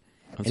there.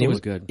 That's And always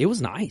good. It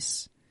was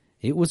nice.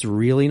 It was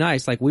really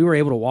nice. Like we were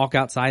able to walk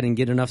outside and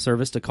get enough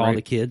service to call Right.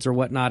 the kids or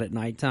whatnot at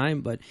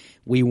nighttime, but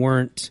we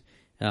weren't,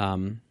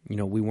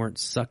 we weren't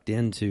sucked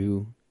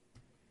into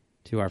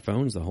our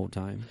phones the whole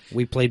time.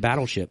 We played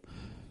Battleship.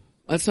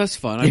 That's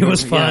fun. It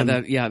was fun.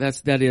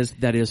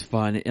 That is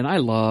fun. And I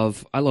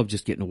love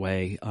just getting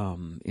away,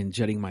 and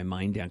jetting my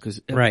mind down.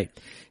 Cause Right.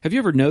 have you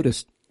ever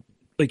noticed,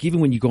 like even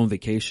when you go on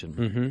vacation,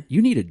 Mm-hmm.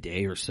 you need a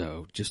day or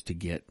so just to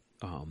get,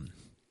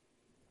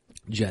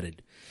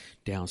 jetted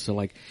down. So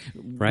like,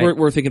 Right.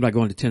 we're thinking about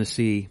going to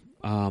Tennessee,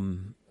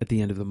 at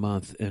the end of the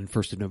month and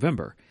 1st of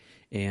November.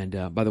 And,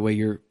 by the way,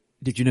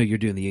 did you know you're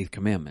doing the 8th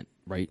commandment,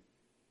 right?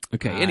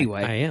 Okay.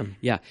 Anyway. I am.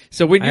 Yeah.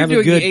 So when I you're have a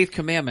doing good- the 8th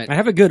commandment, I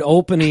have a good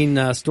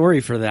opening story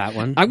for that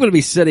one. I'm going to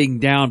be sitting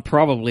down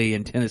probably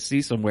in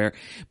Tennessee somewhere,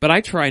 but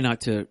I try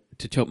not to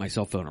tote my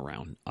cell phone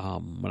around.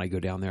 When I go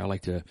down there, I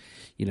like to,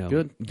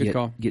 Good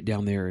call. get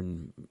down there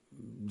and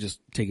just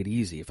take it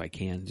easy if I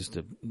can, just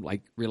to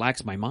like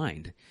relax my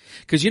mind.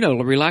 Cause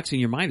relaxing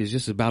your mind is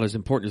just about as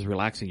important as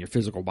relaxing your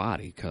physical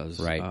body. Cause,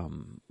 Right.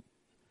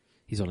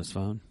 He's on his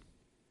phone.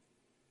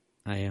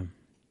 I am.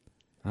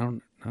 I don't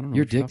know. You're what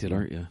talking addicted, about.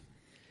 aren't you?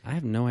 I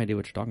have no idea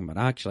what you're talking about.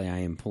 Actually, I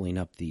am pulling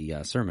up the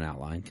sermon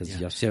outline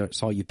because I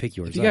saw you pick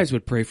yours If you up. guys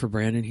would pray for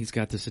Brandon, he's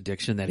got this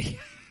addiction that he,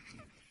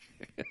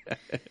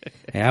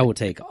 Hey, I will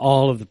take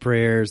all of the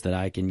prayers that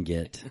I can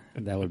get.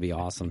 That would be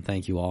awesome.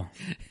 Thank you all.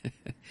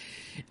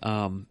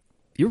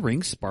 your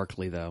ring's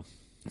sparkly though.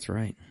 That's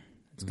right.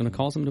 It's going to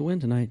cause him to win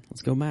tonight.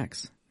 Let's go,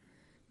 Max.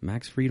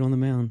 Max Fried on the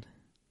mound.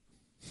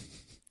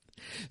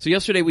 So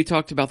yesterday we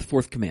talked about the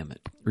 4th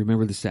commandment.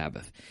 Remember the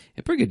Sabbath.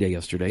 A pretty good day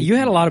yesterday. You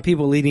had a lot of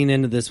people leading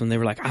into this one. They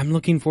were like, I'm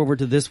looking forward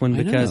to this one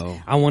I because know.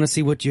 I want to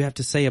see what you have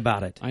to say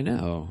about it. I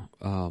know.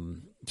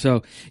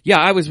 So yeah,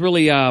 I was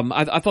really,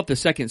 I thought the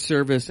second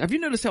service, have you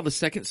noticed how the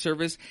second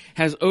service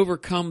has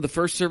overcome the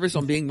first service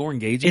on being more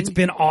engaging? It's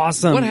been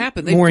awesome. What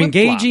happened? They more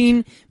flip-flopped.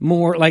 engaging,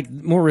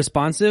 more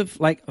responsive.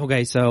 Like,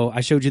 okay, so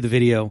I showed you the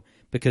video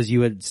because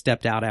you had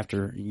stepped out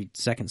after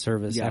second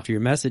service, after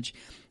your message.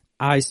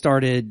 I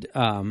started,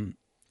 and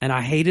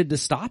I hated to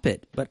stop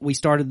it, but we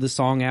started the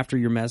song after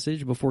your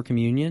message before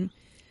communion.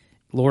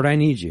 Lord, I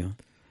need you.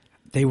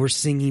 They were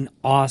singing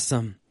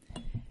awesome.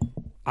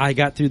 I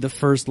got through the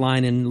first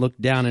line and looked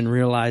down and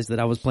realized that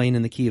I was playing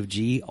in the key of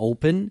G,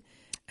 open,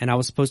 and I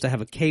was supposed to have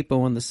a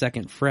capo on the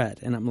 2nd fret.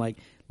 And I'm like,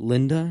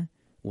 Linda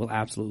will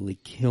absolutely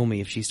kill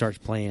me if she starts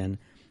playing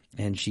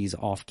and she's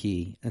off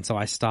key. And so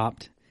I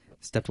stepped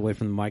away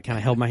from the mic, kind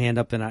of held my hand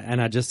up, and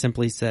I just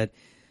simply said,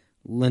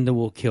 Linda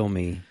will kill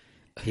me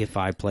if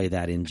I play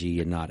that in G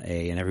and not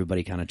A. And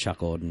everybody kind of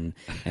chuckled and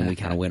we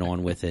kind of went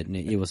on with it, and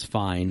it was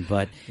fine.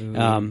 But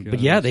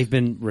yeah, they've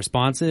been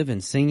responsive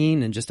and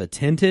singing and just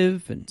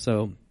attentive. And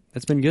so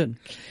that's been good.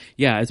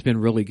 Yeah, it's been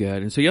really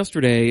good. And so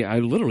yesterday, I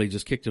literally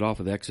just kicked it off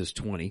with Exodus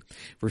 20,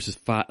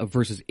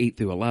 verses 8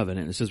 through 11.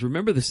 And it says,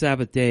 remember the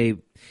Sabbath day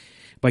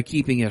by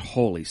keeping it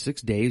holy.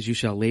 6 days you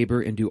shall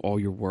labor and do all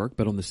your work,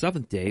 but on the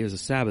 7th day is a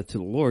Sabbath to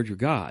the Lord your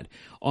God.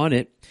 On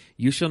it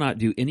you shall not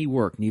do any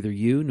work, neither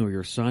you, nor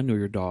your son, nor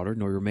your daughter,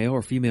 nor your male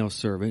or female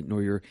servant,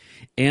 nor your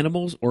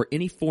animals, or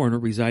any foreigner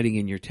residing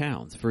in your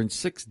towns. For in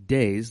 6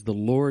 days the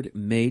Lord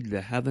made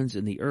the heavens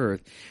and the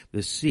earth,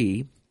 the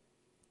sea,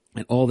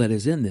 and all that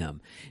is in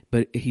them.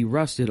 But he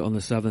rested on the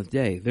 7th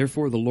day.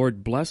 Therefore the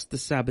Lord blessed the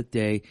Sabbath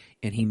day,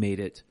 and he made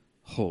it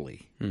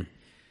holy.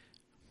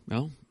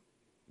 Well,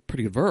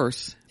 pretty good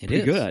verse. Pretty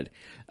is. good.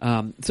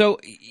 So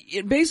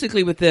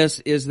basically with this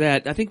is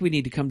that I think we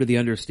need to come to the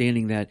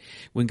understanding that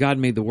when God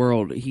made the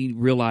world, he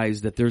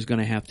realized that there's going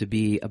to have to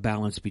be a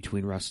balance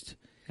between rest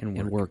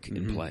and work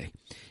and play.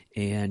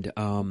 And,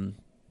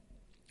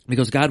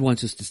 Because God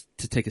wants us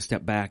to take a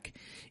step back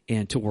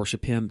and to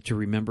worship Him, to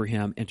remember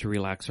Him, and to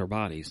relax our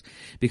bodies.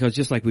 Because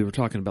just like we were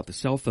talking about the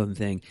cell phone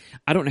thing,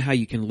 I don't know how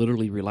you can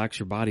literally relax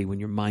your body when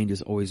your mind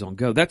is always on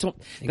go. That's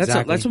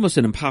almost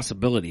an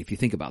impossibility if you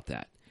think about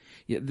that.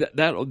 Yeah,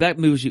 that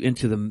moves you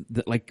into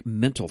the like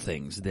mental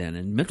things then,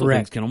 and mental Correct.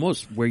 things can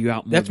almost wear you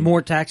out. That's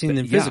more taxing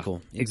than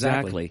physical. Yeah,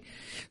 exactly.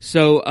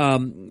 So,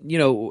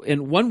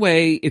 in one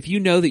way, if you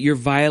know that you're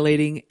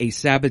violating a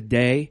Sabbath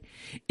day,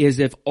 is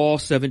if all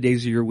 7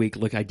 days of your week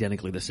look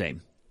identically the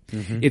same.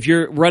 Mm-hmm. If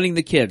you're running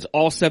the kids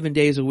all 7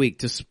 days a week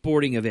to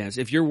sporting events,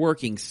 if you're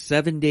working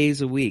 7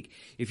 days a week,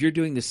 if you're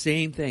doing the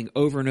same thing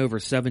over and over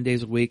 7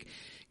 days a week,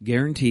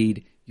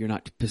 guaranteed you're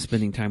not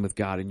spending time with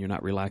God and you're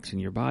not relaxing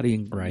your body.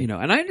 And, right.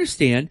 And I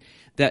understand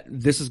that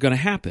this is going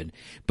to happen.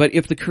 But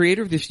if the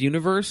creator of this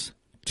universe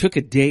took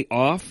a day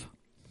off,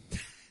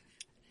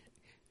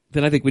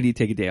 then I think we need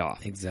to take a day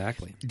off.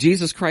 Exactly.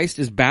 Jesus Christ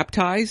is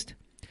baptized,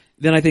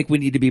 then I think we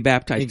need to be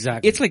baptized.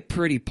 Exactly. It's like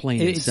pretty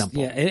plain and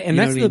simple. Yeah, and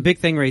that's the big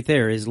thing right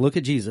there is look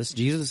at Jesus.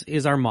 Jesus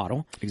is our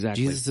model.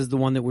 Exactly. Jesus is the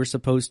one that we're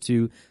supposed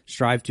to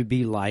strive to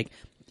be like.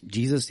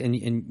 Jesus, and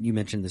you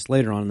mentioned this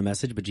later on in the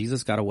message, but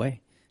Jesus got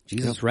away.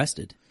 Jesus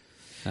rested.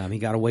 He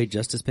got away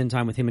just to spend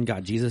time with him and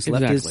God. Jesus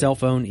left his cell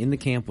phone in the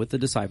camp with the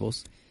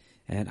disciples.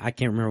 And I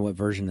can't remember what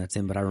version that's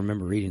in, but I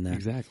remember reading that.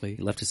 Exactly.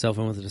 He left his cell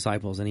phone with the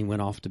disciples and he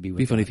went off to be with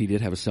It'd be funny God. if he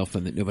did have a cell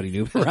phone that nobody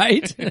knew.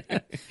 Right?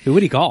 Who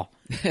would he call?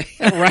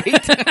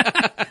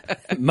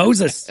 Right?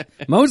 Moses.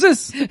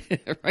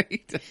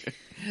 Right?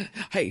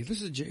 Hey,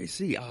 this is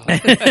JC.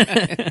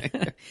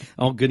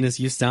 Oh goodness,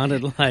 you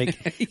sounded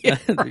like, Yeah,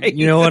 right.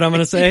 you know what I'm going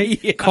to say?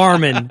 Yeah.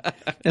 Carmen.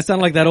 That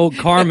sounded like that old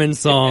Carmen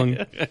song.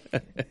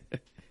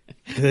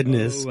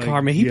 Goodness, Oh,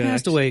 Carmen. He gosh.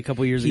 passed away a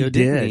couple years He ago,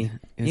 didn't he?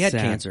 It's He had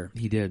sad. cancer.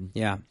 He did.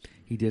 Yeah.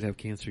 He did have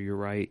cancer. You're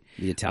right.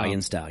 The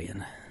Italian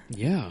stallion.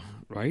 Yeah.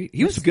 Right.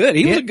 He was good.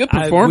 He was a good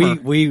performer.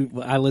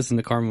 I listened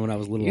to Carmen when I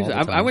was little. He was- all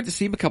the time. I went to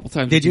see him a couple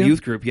times Did at the you?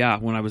 youth group. Yeah.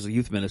 When I was a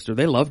youth minister,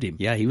 they loved him.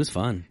 Yeah, he was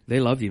fun.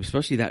 They loved him,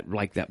 especially that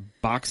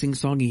boxing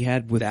song he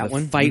had with That the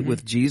one? fight Mhm.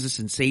 with Jesus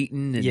and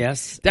Satan. And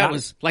Yes. that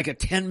was like a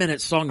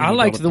 10-minute song. that I he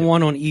liked developed the it.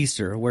 one on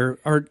Easter where,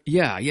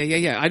 Yeah. I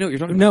know what you're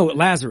talking about. no,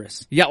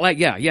 Lazarus. Yeah.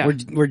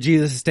 Where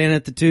Jesus is standing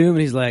at the tomb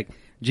and he's like,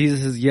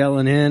 Jesus is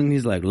yelling in and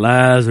he's like,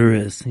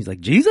 Lazarus. He's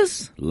like,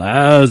 Jesus?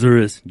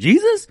 Lazarus.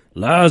 Jesus?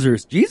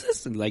 Lazarus.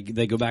 Jesus? And like,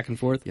 they go back and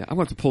forth. Yeah. I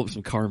want to pull up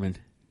some Carmen.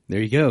 There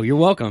you go. You're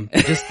welcome.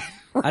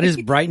 I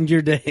just brightened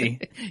your day.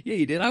 Yeah,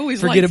 you did. I always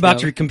Forget liked about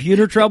them. your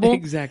computer trouble.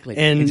 Exactly.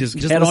 And just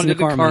head listen on to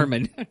to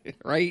Carmen.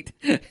 right?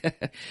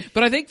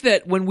 But I think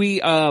that when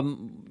we,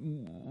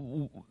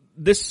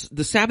 the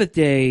Sabbath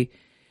day,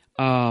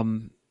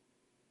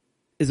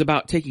 is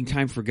about taking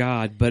time for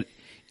God, but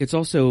it's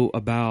also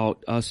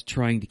about us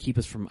trying to keep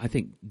us from, I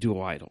think,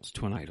 twin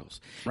idols.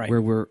 Right.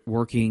 Where we're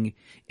working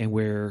and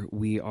where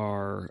we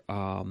are,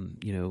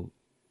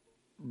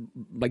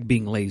 like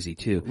being lazy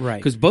too. Right.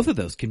 Because both of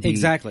those can be.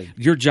 Exactly.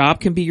 Your job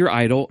can be your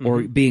idol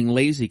or being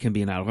lazy can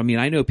be an idol. I mean,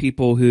 I know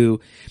people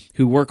who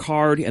work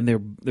hard and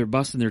they're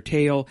busting their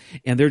tail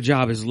and their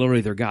job is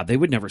literally their God. They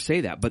would never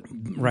say that, but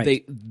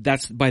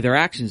that's by their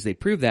actions they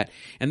prove that.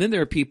 And then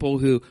there are people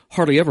who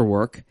hardly ever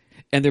work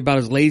and they're about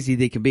as lazy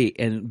they can be,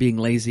 and being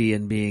lazy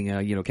and being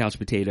couch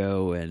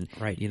potato and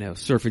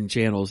surfing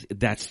channels,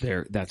 that's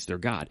their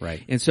God.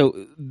 Right. And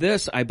so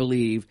this, I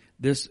believe,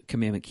 this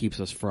commandment keeps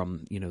us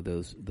from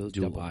those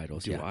Dual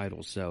idols.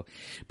 idols. So,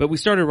 but we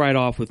started right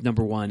off with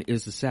number one: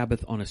 is the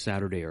Sabbath on a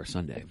Saturday or a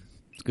Sunday?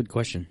 It's a good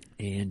question.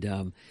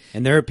 And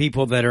there are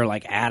people that are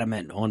like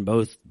adamant on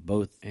both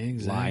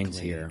lines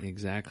here.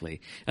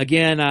 Exactly.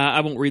 Again, I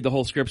won't read the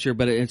whole scripture,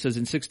 but it says,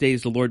 "In 6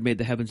 days the Lord made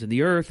the heavens and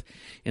the earth,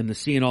 and the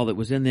sea and all that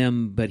was in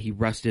them, but He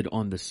rested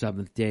on the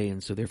seventh day,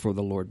 and so therefore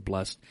the Lord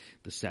blessed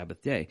the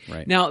Sabbath day."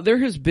 Right. Now, there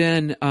has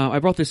been, I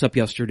brought this up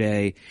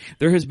yesterday,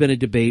 there has been a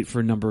debate for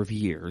a number of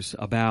years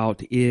about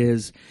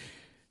did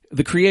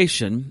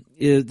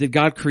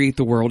God create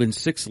the world in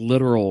 6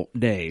 literal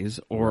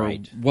days, or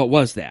what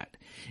was that?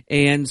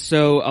 And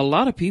so a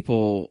lot of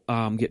people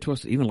get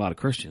twisted, even a lot of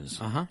Christians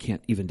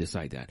can't even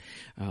decide that.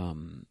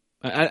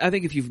 I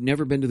think if you've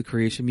never been to the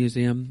Creation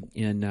Museum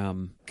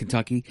in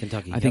Kentucky,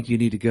 I think you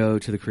need to go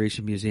to the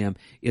Creation Museum.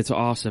 It's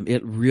awesome.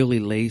 It really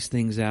lays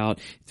things out.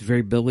 It's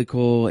very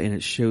biblical, and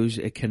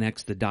it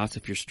connects the dots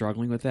if you're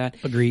struggling with that.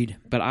 Agreed.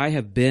 But I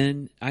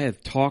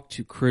have talked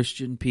to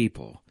Christian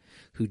people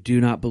who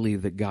do not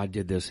believe that God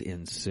did this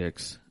in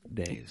 6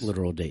 days.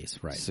 Literal days,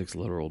 right. 6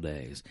 literal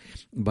days.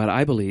 But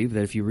I believe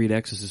that if you read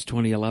Exodus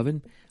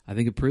 20:11, I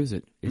think it proves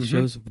it. It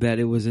shows that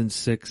it was in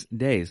 6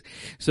 days.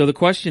 So the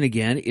question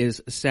again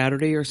is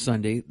Saturday or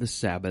Sunday, the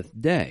Sabbath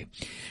day.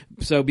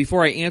 So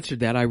before I answered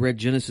that, I read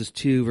Genesis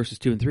 2 verses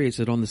 2 and 3. It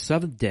said, "On the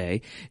seventh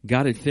day,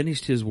 God had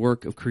finished His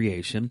work of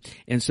creation,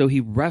 and so He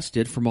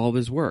rested from all of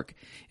His work.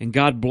 And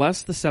God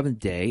blessed the seventh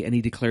day, and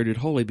He declared it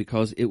holy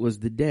because it was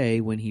the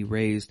day when He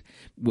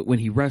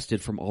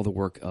rested from all the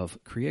work of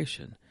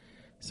creation."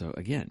 So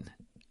again,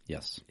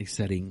 yes, he's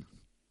setting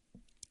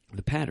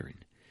the pattern.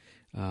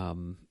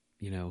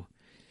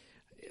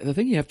 the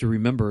thing you have to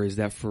remember is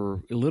that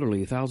for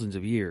literally thousands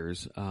of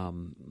years,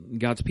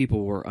 God's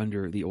people were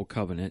under the old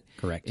covenant.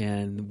 Correct.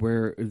 And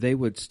where they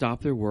would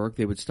stop their work,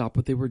 they would stop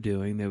what they were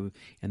doing,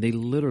 and they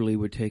literally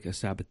would take a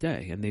Sabbath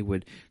day, and they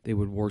would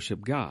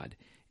worship God.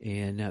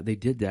 And they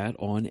did that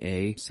on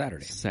a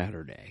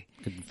Saturday.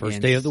 The first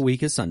day of the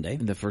week is Sunday.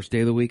 And the first day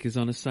of the week is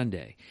on a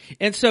Sunday.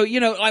 And so,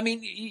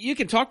 you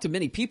can talk to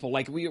many people,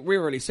 like we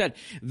already said,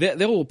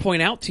 they will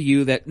point out to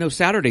you that, no,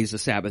 Saturday's a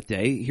Sabbath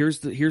day. Here's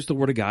the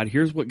Word of God.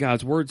 Here's what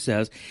God's Word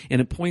says. And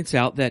it points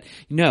out that,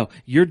 no,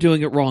 you're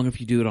doing it wrong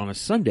if you do it on a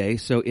Sunday,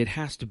 so it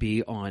has to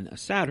be on a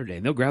Saturday.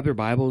 And they'll grab their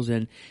Bibles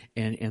and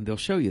they'll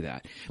show you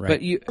that.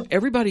 Right. But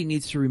everybody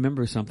needs to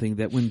remember something,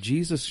 that when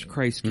Jesus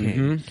Christ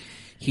came,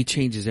 He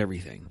changes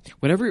everything.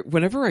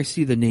 Whenever I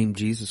see the name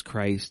Jesus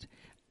Christ,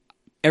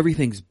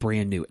 everything's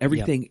brand new.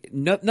 Everything,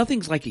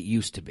 nothing's like it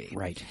used to be.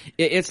 Right.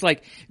 It's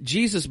like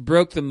Jesus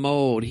broke the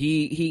mold.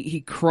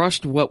 He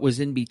crushed what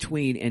was in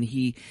between, and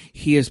he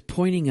is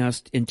pointing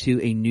us into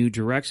a new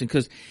direction.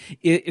 Because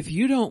if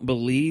you don't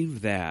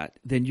believe that,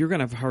 then you're going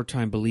to have a hard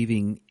time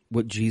believing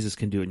what Jesus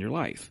can do in your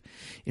life.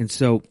 And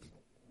so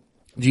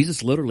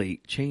Jesus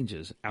literally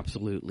changes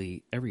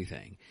absolutely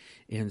everything.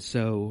 And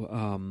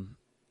so,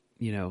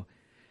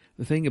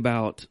 the thing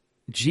about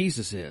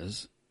Jesus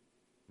is,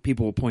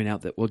 people will point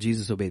out that, well,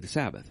 Jesus obeyed the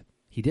Sabbath.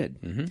 He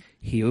did. Mm-hmm.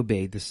 He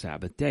obeyed the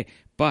Sabbath day.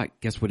 But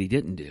guess what he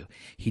didn't do?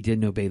 He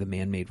didn't obey the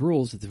man-made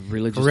rules that the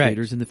religious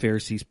leaders and the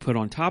Pharisees put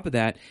on top of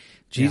that.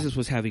 Jesus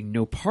was having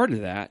no part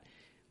of that.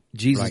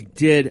 Jesus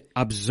did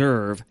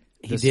observe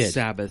the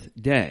Sabbath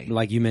day.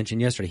 Like you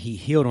mentioned yesterday, he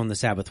healed on the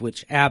Sabbath,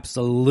 which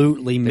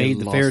absolutely made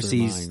the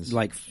Pharisees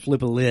like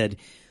flip a lid.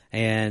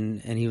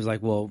 And he was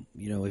like, well,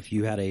 if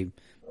you had a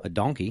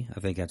donkey,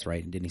 I think that's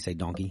right. Didn't he say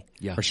donkey?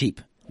 Yeah. Or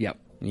sheep. Yep.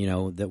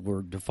 That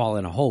were to fall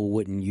in a hole,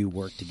 wouldn't you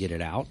work to get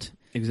it out?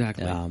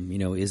 Exactly.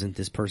 Isn't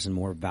this person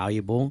more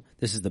valuable?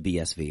 This is the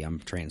BSV.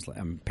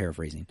 I'm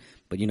paraphrasing.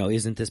 But,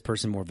 isn't this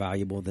person more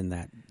valuable than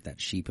that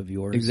sheep of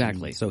yours?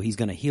 Exactly. And so he's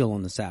going to heal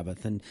on the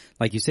Sabbath. And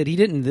like you said, he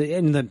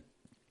didn't,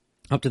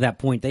 up to that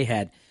point, they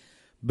had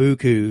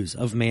bukus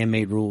of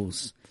man-made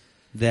rules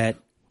that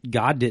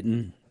God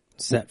didn't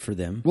set for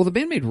them. Well, the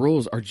man-made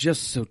rules are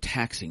just so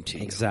taxing to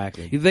you.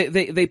 Exactly.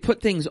 They put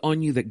things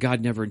on you that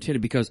God never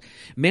intended, because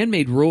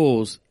man-made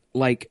rules,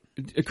 like,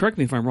 correct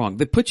me if I'm wrong,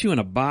 they put you in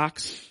a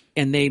box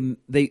and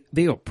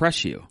they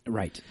oppress you.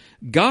 Right.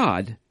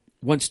 God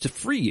wants to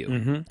free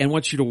you and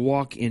wants you to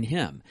walk in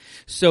Him.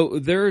 So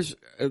there's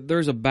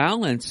a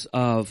balance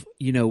of,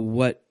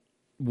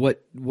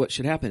 what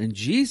should happen. And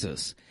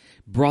Jesus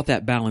brought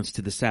that balance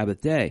to the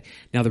Sabbath day.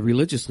 Now, the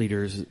religious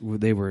leaders,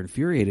 they were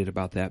infuriated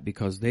about that,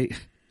 because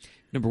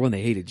number one,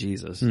 they hated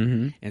Jesus.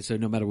 And so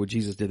no matter what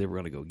Jesus did, they were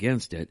going to go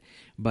against it.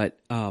 But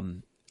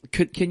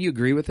can you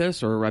agree with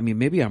this? Or,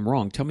 maybe I'm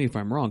wrong. Tell me if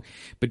I'm wrong.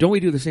 But don't we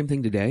do the same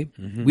thing today?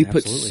 We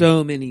put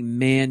so many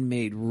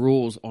man-made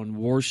rules on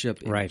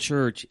worship and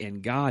church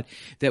and God,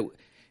 that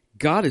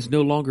God is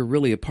no longer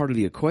really a part of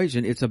the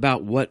equation. It's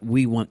about what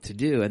we want to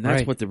do. And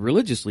that's what the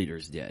religious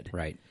leaders did.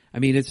 Right.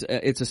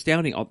 It's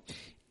astounding.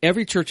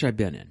 Every church I've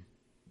been in,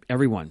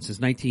 every one, since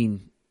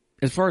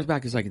as far as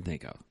back as I can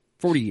think of,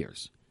 40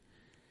 years,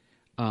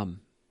 the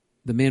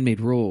man-made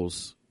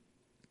rules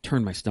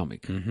turned my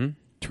stomach.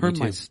 Turned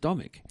my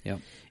stomach. Yep.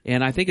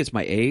 And I think it's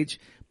my age,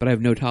 but I have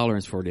no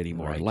tolerance for it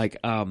anymore. Right. Like,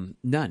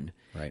 none.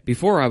 Right.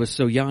 Before I was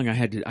so young, I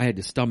had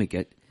to stomach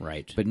it.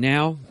 Right. But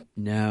now,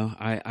 no,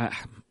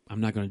 I'm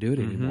not going to do it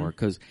anymore,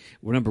 because,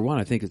 well, number one,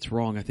 I think it's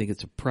wrong. I think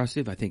it's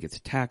oppressive. I think it's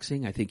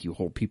taxing. I think you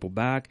hold people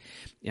back.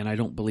 And I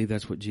don't believe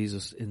that's what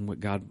Jesus and what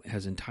God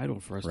has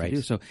entitled for us to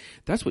do. So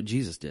that's what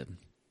Jesus did.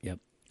 Yep.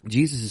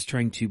 Jesus is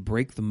trying to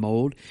break the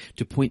mold,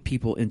 to point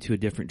people into a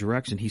different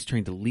direction. He's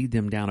trying to lead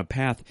them down a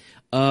path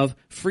of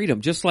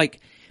freedom. Just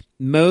like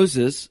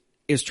Moses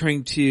is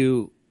trying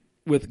to,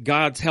 with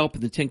God's help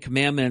in the Ten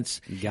Commandments,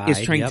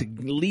 is trying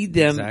to lead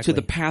them to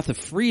the path of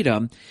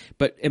freedom.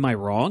 But am I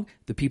wrong?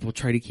 The people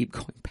try to keep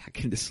going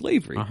back into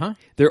slavery.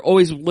 They're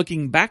always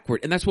looking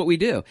backward, and that's what we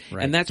do.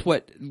 Right. And that's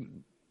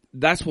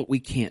what we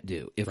can't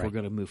do if we're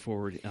going to move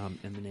forward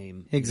in the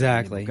name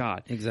of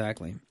God.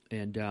 Exactly.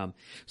 And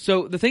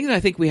so the thing that I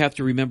think we have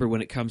to remember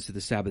when it comes to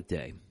the Sabbath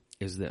day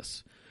is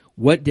this.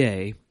 What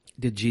day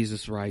did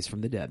Jesus rise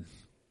from the dead?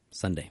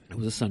 Sunday. It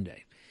was a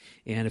Sunday.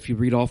 And if you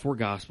read all four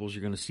Gospels,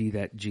 you're going to see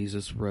that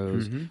Jesus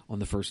rose on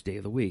the first day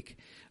of the week.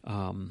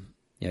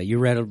 You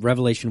read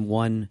Revelation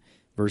 1,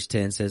 verse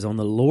 10 says, on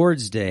the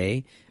Lord's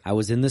day, I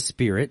was in the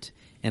Spirit,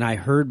 and I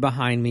heard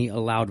behind me a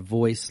loud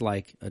voice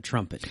like a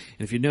trumpet.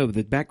 And if you know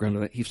the background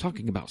of that, he was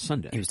talking about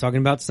Sunday. He was talking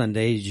about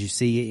Sunday. As you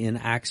see in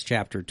Acts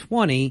chapter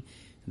 20,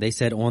 they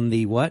said on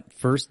the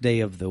first day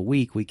of the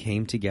week, we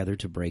came together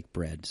to break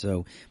bread.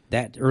 So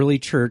that early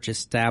church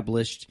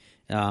established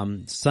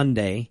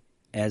Sunday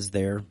as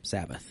their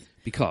Sabbath.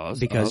 Because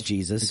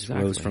Jesus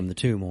rose from the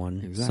tomb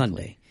on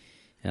Sunday.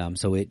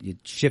 So it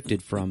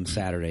shifted from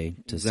Saturday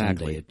to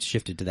Sunday. It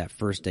shifted to that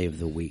first day of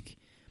the week.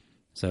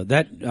 So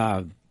that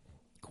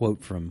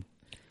quote from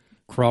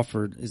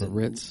Crawford, is it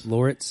Loritz?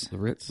 Loritz.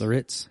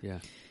 Loritz. Yeah.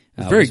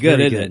 Very good,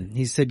 isn't it?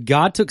 He said,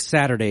 God took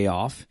Saturday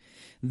off.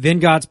 Then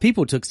God's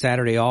people took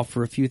Saturday off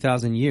for a few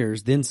thousand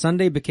years. Then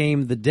Sunday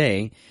became the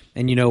day.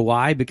 And you know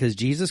why? Because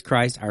Jesus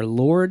Christ, our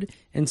Lord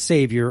and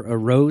Savior,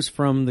 arose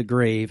from the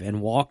grave and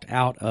walked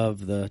out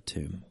of the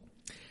tomb.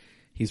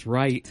 He's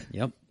right.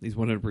 Yep. He's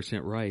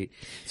 100% right.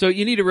 So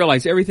you need to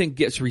realize everything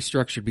gets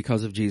restructured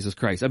because of Jesus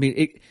Christ. I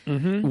mean,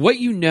 what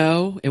you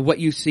know and what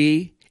you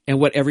see and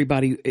what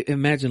everybody,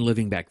 imagine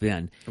living back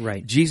then.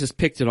 Right. Jesus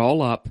picked it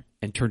all up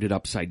and turned it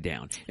upside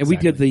down. And Exactly. we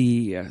did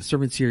the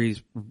sermon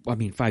series,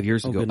 5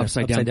 years ago, goodness.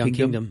 Upside Down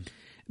Kingdom.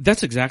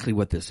 That's exactly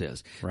what this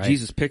is. Right.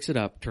 Jesus picks it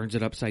up, turns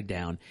it upside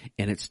down,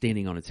 and it's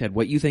standing on its head.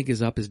 What you think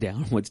is up is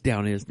down. What's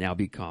down is now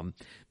become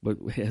what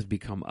has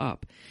become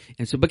up.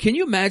 And so, but can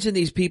you imagine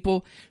these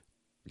people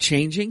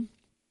changing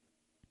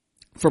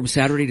from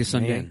Saturday to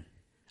Sunday? Man.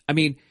 I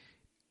mean,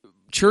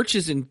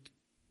 churches and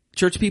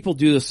church people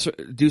do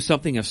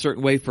something a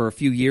certain way for a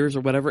few years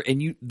or whatever,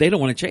 and they don't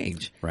want to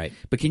change. Right.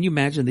 But can you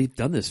imagine they've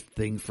done this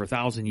thing for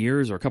 1,000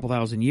 years or a couple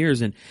thousand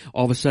years, and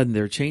all of a sudden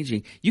they're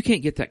changing? You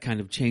can't get that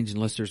kind of change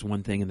unless there's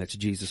one thing, and that's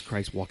Jesus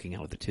Christ walking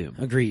out of the tomb.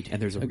 Agreed. And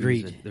there's a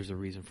Agreed. reason. There's a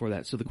reason for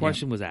that. So the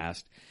question was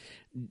asked: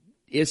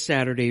 is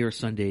Saturday or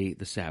Sunday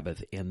the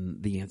Sabbath?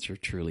 And the answer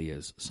truly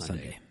is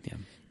Sunday. Yeah.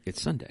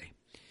 It's Sunday.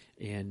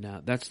 And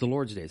that's the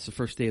Lord's Day. It's the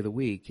first day of the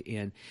week.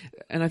 And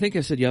I think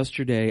I said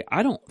yesterday,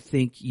 I don't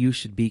think you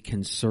should be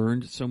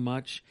concerned so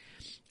much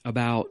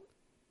about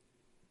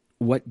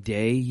what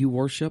day you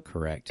worship.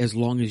 Correct. As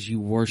long as you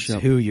worship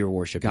It's who you're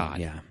worshiping. God.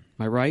 Yeah. Am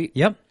I right?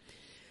 Yep.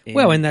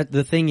 Well, and that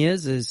the thing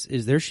is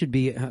there should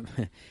be,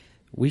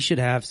 we should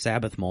have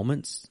Sabbath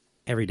moments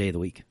every day of the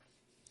week.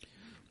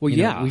 Well, You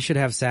know, yeah. we should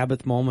have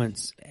Sabbath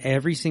moments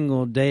every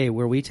single day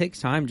where we take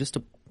time just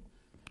to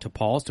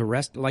pause, to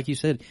rest. Like you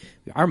said,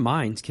 our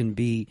minds can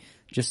be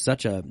just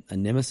such a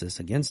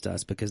nemesis against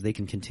us because they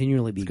can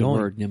continually be Good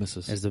going. word,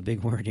 nemesis. As the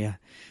big word, yeah.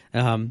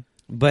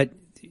 But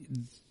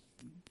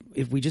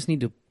if we just need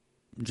to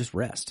just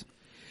rest.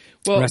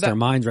 Rest our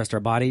minds, rest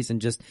our bodies,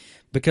 and just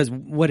because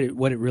what it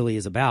really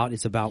is about,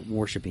 it's about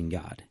worshiping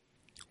God.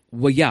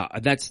 Well, yeah,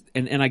 that's,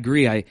 and I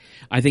agree.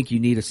 I think you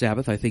need a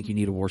Sabbath. I think you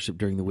need a worship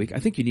during the week. I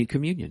think you need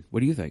communion. What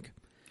do you think?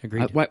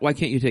 Agreed. Why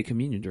can't you take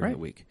communion during the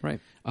week? Right.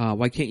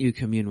 Why can't you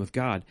commune with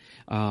God?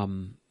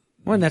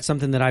 Well, and that's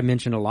something that I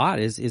mentioned a lot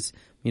is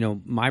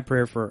my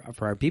prayer for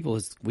our people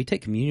is we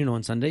take communion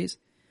on Sundays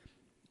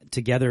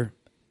together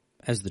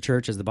as the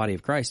church, as the body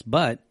of Christ,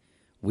 but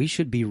we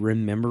should be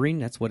remembering,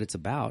 that's what it's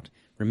about,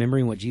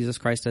 remembering what Jesus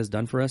Christ has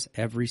done for us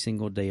every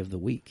single day of the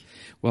week.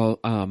 Well,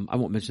 I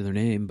won't mention their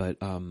name, but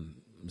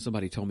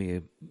somebody told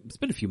me it's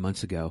been a few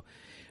months ago.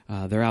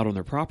 They're out on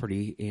their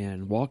property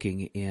and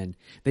walking, and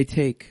they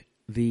take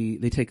the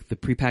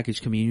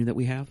prepackaged communion that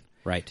we have.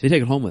 Right. They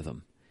take it home with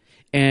them,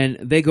 and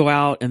they go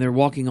out and they're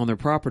walking on their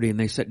property, and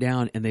they sit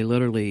down and they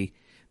literally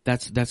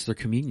that's their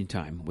communion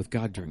time with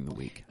God during the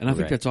week, and I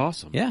think that's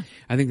awesome. Yeah,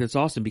 I think that's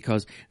awesome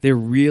because they're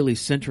really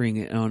centering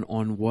it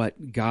on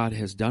what God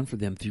has done for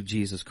them through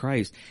Jesus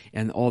Christ,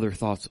 and all their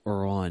thoughts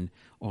are on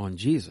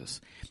Jesus,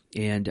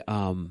 and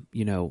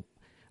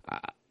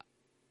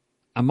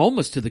I'm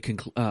almost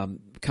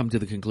come to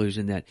the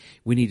conclusion that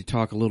we need to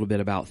talk a little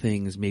bit about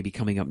things maybe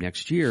coming up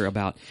next year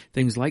about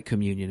things like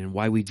communion and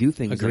why we do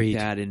things Agreed.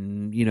 like that,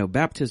 and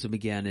baptism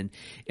again,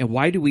 and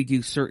why do we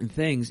do certain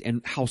things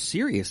and how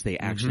serious they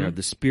actually are,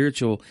 the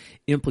spiritual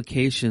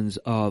implications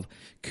of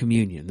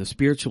communion, the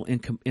spiritual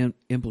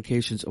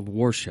implications of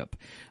worship,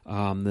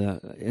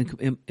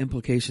 the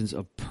implications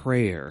of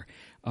prayer,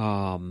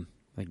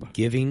 like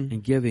giving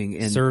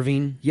and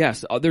serving.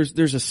 Yes,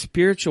 there's a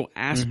spiritual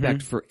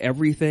aspect for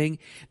everything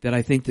that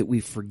I think that we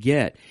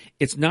forget.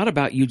 It's not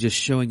about you just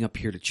showing up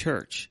here to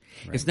church.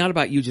 Right. It's not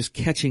about you just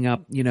catching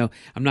up. I'm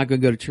not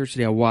going to go to church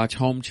today. I'll watch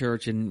home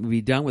church and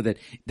be done with it.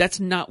 That's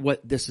not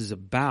what this is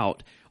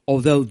about.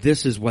 Although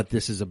this is what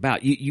this is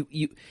about.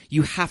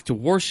 You have to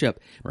worship,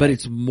 but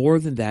it's more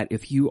than that.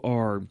 If you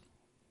are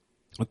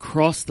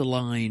across the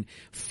line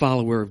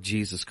follower of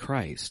Jesus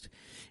Christ.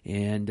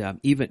 And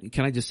even,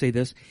 can I just say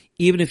this?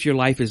 Even if your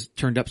life is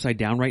turned upside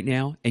down right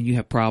now and you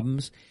have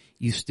problems,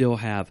 you still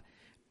have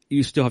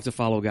to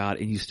follow God,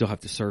 and you still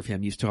have to serve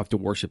Him. You still have to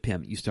worship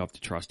Him. You still have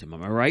to trust Him.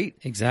 Am I right?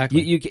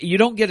 Exactly. You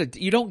don't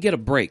get a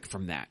break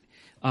from that,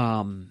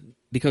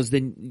 because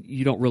then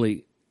you don't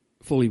really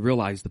fully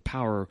realize the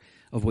power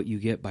of what you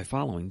get by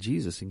following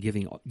Jesus and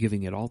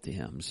giving it all to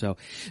Him. So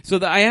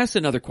I asked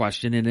another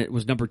question, and it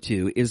was number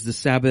 2: is the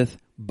Sabbath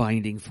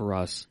binding for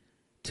us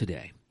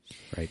today?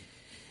 Right.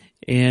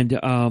 And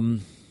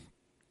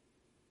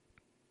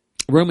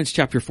Romans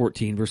chapter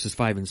 14 verses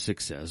 5 and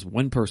 6 says,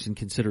 one person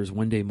considers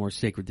one day more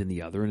sacred than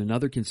the other, and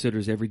another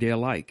considers every day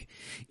alike.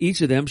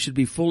 Each of them should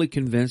be fully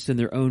convinced in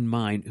their own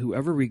mind.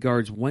 Whoever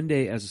regards one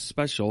day as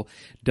special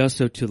does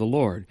so to the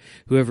Lord.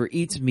 Whoever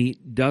eats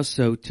meat does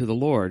so to the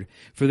Lord.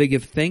 For they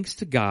give thanks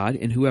to God,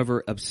 and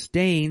whoever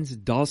abstains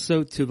does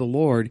so to the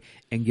Lord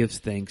and gives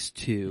thanks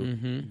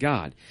to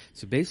God.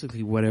 So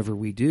basically whatever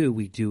we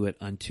do it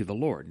unto the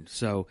Lord.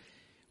 So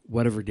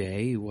whatever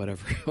day,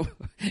 whatever,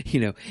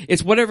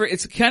 it's whatever,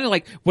 it's kind of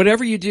like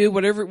whatever you do,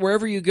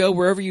 wherever you go,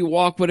 wherever you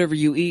walk, whatever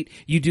you eat,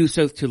 you do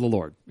so to the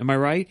Lord. Am I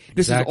right?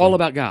 This is all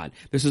about God.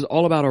 This is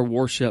all about our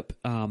worship,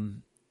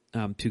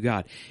 to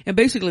God. And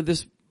basically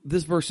this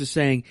verse is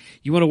saying,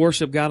 you want to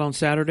worship God on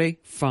Saturday?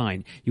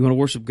 Fine. You want to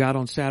worship God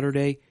on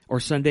Saturday or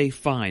Sunday?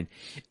 Fine.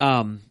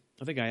 I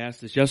think I asked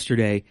this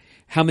yesterday.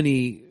 How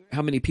many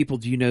people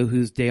do you know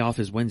whose day off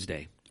is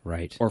Wednesday?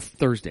 Right. Or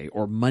Thursday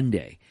or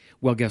Monday?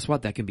 Well, guess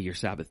what? That can be your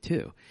Sabbath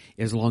too,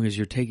 as long as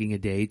you're taking a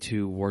day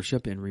to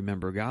worship and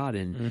remember God.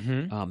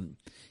 And,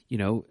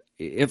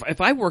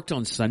 if I worked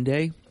on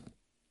Sunday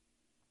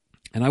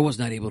and I was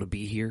not able to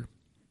be here,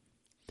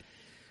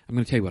 I'm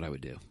going to tell you what I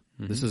would do.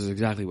 Mm-hmm. This is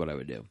exactly what I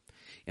would do.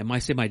 And my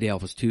day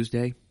off was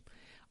Tuesday.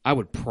 I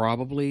would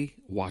probably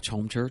watch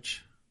home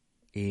church,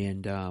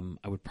 and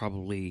I would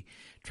probably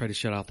try to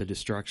shut out the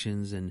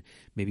distractions and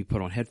maybe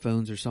put on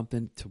headphones or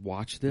something to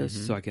watch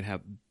this, so I could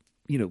have,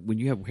 when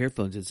you have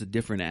headphones, it's a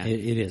different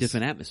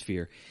different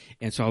atmosphere.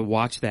 And so I would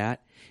watch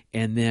that,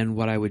 and then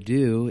what I would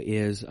do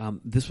is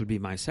this would be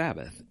my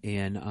Sabbath,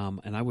 and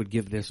I would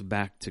give this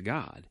back to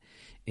God.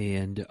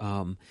 And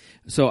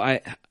so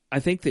I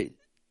think that,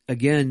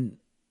 again,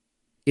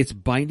 it's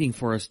binding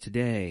for us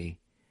today,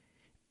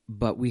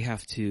 but we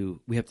have to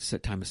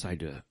set time aside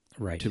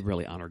to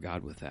really honor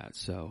God with that.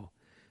 So,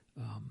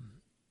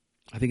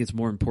 I think it's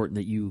more important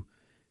that you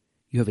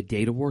have a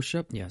day to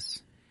worship.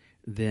 Yes.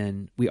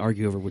 Than we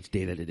argue over which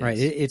day that it is. Right.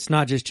 It's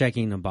not just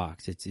checking a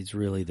box. It's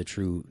really the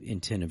true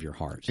intent of your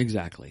heart.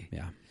 Exactly.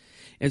 Yeah.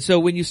 And so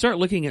when you start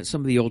looking at some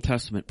of the Old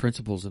Testament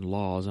principles and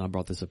laws, and I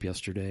brought this up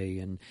yesterday,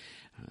 and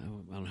I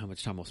don't know how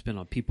much time I'll spend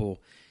on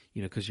people,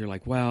 because you're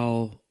like,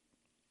 well,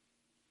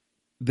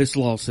 this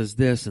law says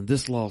this and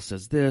this law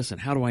says this,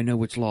 and how do I know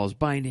which law is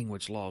binding,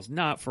 which law is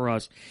not for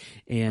us?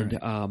 And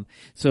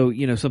so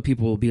some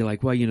people will be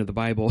like, well, the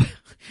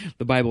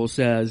Bible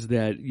says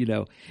that,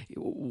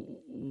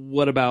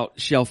 what about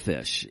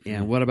shellfish,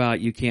 and what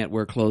about you can't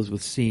wear clothes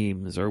with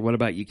seams, or what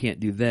about you can't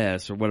do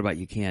this, or what about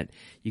you can't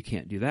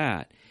do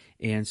that?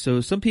 And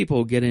so some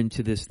people get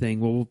into this thing,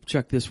 well, we'll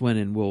check this one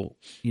and we'll,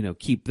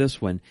 keep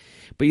this one.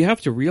 But you have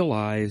to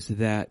realize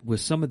that with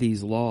some of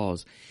these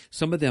laws,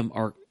 some of them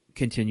are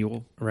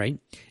continual, right?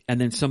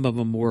 And then some of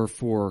them were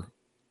for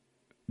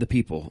the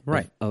people,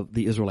 right, of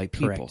the Israelite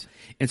people. Correct.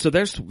 And so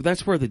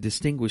that's where the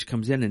distinguish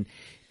comes in,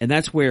 and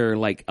that's where,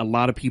 like, a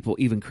lot of people,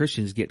 even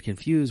Christians, get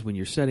confused when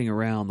you're sitting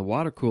around the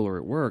water cooler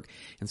at work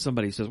and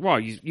somebody says, well,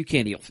 you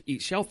can't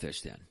eat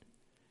shellfish then.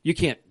 You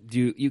can't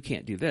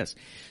do this.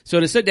 So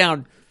to sit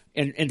down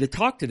and to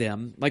talk to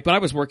them, like when I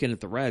was working at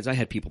the Reds, I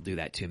had people do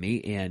that to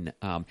me, and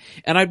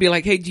I'd be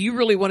like, hey, do you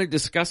really want to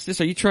discuss this?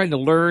 Are you trying to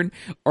learn,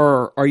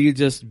 or are you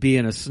just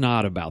being a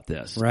snot about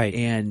this? Right.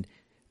 And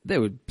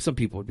some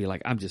people would be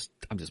like, I'm just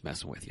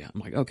messing with you. I'm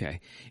like,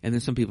 okay. And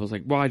then some people was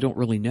like, well, I don't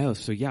really know.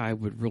 So yeah, I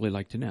would really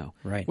like to know.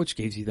 Right. Which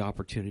gives you the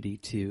opportunity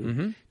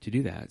to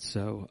do that.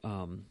 So,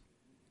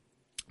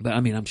 but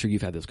I mean, I'm sure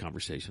you've had those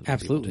conversations.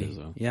 Absolutely. With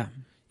people too, so. Yeah.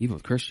 Even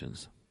with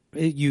Christians.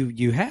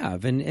 You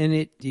have, and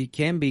it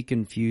can be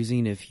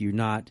confusing if you're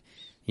not,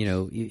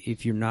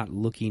 if you're not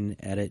looking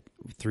at it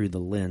through the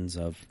lens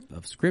of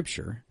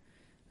Scripture.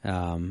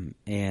 And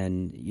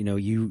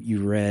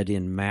you read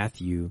in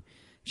Matthew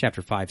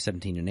chapter 5,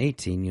 17 and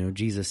 18,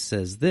 Jesus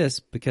says this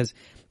because,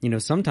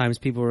 sometimes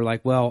people are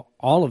like, well,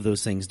 all of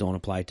those things don't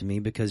apply to me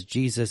because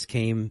Jesus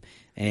came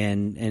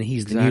and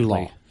he's the new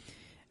law.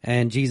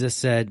 And Jesus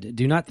said,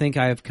 do not think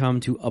I have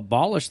come to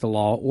abolish the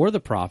law or the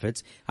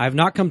prophets. I have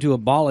not come to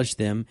abolish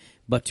them,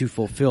 but to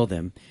fulfill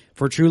them.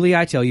 For truly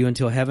I tell you,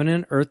 until heaven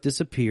and earth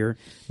disappear,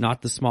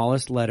 not the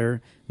smallest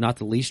letter, not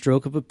the least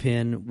stroke of a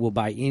pen will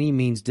by any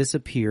means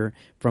disappear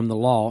from the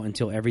law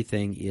until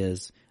everything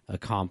is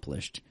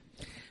accomplished.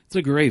 It's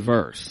a great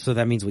verse. So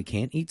that means we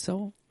can't eat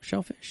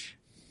shellfish?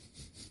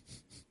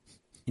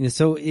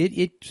 So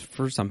it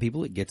for some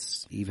people it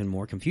gets even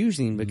more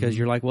confusing because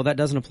you're like, well, that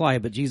doesn't apply.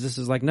 But Jesus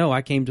is like, no,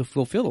 I came to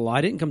fulfill the law.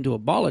 I didn't come to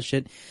abolish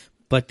it.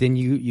 But then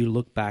you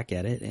look back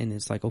at it and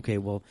it's like, okay,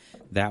 well,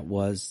 that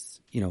was,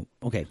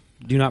 okay,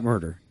 do not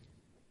murder.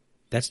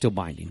 That's still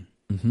binding.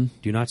 Mm-hmm.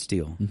 Do not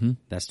steal. Mm-hmm.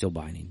 That's still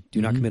binding.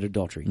 Do not commit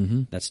adultery.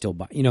 Mm-hmm. That's still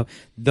binding.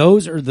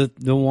 Those are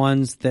the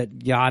ones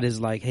that God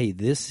is like, hey,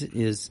 this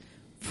is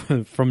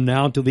from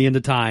now till the end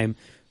of time.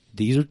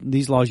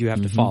 These laws you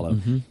have to follow.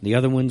 Mm-hmm. The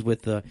other ones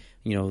with the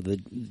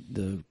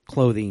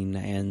clothing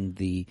and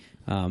the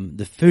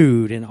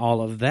food and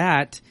all of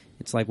that,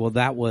 it's like, well,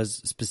 that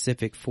was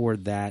specific for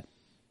that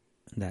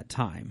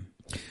time.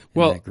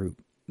 Well, that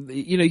group.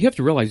 You have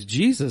to realize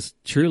Jesus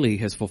truly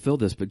has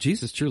fulfilled this, but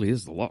Jesus truly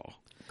is the law.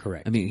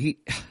 Correct. I mean,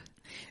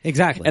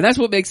 exactly, and that's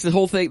what makes the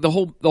whole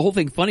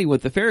thing funny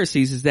with the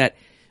Pharisees is that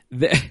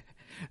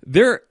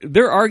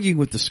they're arguing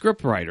with the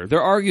script writer.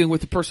 They're arguing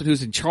with the person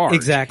who's in charge.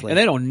 Exactly. And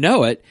they don't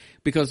know it,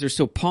 because they're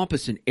so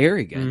pompous and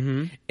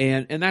arrogant.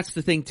 And that's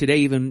the thing today.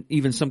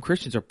 Even some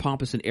Christians are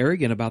pompous and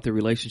arrogant about their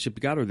relationship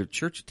to God or their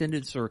church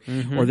attendance or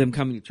them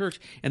coming to church.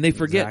 And they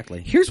forget,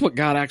 here's what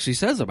God actually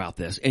says about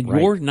this. And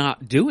you're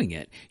not doing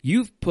it.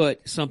 You've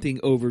put something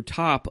over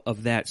top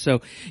of that.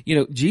 So,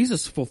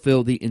 Jesus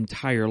fulfilled the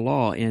entire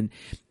law, and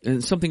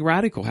something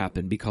radical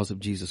happened because of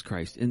Jesus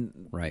Christ.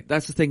 And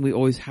that's the thing we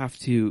always have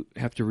to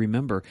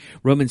remember.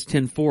 Romans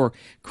 10:4,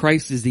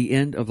 Christ is the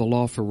end of the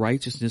law for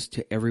righteousness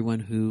to everyone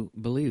who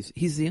believes.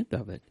 He's the end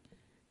of it.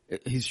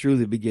 He's truly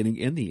the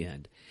beginning and the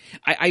end.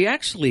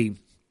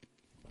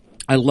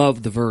 I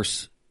love the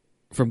verse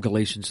from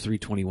Galatians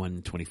 3:21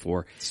 and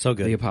 24. So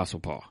good. The Apostle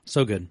Paul.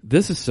 So good.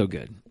 This is so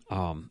good. You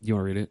want to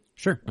read it?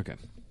 Sure. Okay.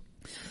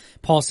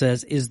 Paul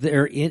says, is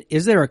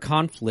there a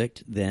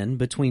conflict then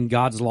between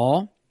God's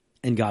law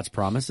and God's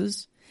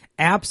promises?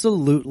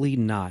 Absolutely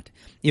not.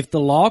 If the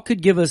law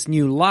could give us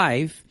new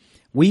life,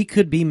 we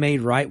could be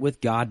made right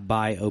with God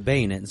by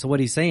obeying it. And so what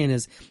he's saying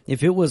is,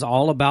 if it was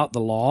all about the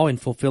law and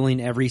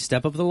fulfilling every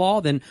step of the law,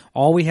 then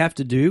all we have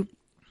to do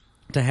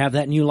to have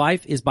that new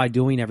life is by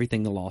doing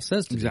everything the law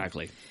says to do.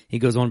 Exactly. He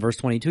goes on, verse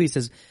 22, he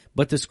says,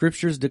 but the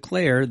scriptures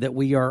declare that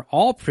we are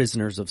all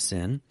prisoners of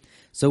sin,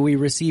 so we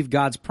receive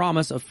God's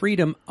promise of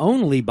freedom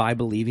only by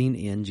believing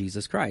in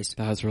Jesus Christ.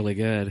 That's really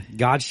good.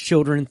 God's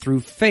children through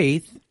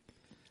faith,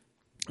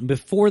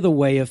 before the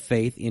way of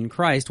faith in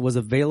Christ was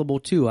available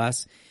to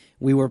us,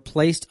 we were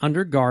placed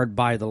under guard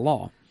by the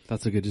law.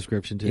 That's a good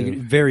description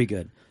too. Very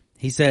good.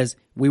 He says,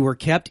 we were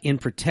kept in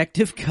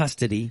protective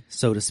custody,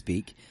 so to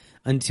speak,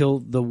 until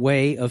the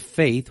way of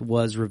faith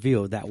was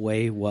revealed. That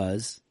way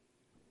was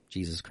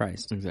Jesus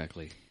Christ.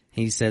 Exactly.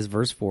 He says,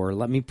 verse 4,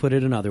 let me put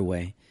it another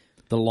way.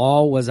 The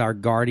law was our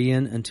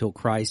guardian until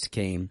Christ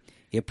came.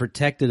 It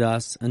protected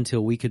us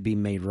until we could be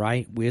made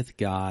right with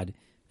God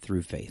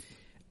through faith.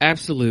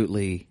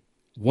 Absolutely,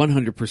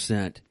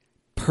 100%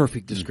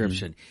 perfect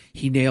description.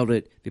 He nailed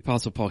it. The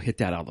Apostle Paul hit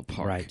that out of the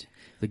park. Right.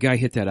 The guy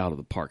hit that out of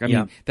the park. I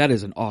mean, that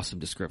is an awesome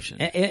description.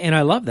 And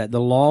I love that.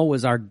 The law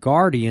was our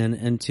guardian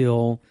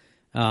until...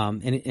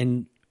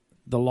 And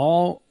the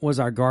law was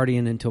our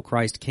guardian until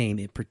Christ came.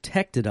 It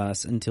protected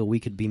us until we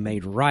could be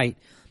made right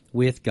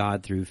with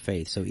God through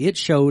faith. So it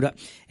showed up,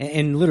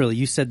 and literally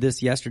you said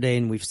this yesterday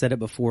and we've said it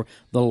before,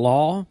 the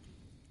law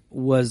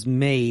was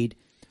made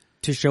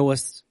to show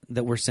us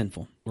that we're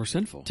sinful. We're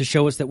sinful. To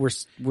show us that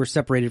we're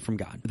separated from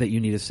God. That you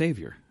need a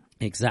Savior.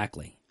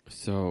 Exactly.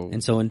 So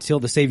until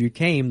the Savior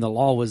came, the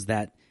law was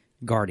that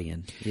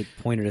guardian. It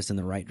pointed us in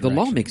the right direction.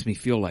 The law makes me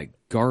feel like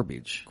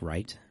garbage.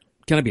 Right.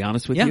 Can I be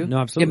honest with you? No,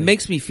 absolutely. It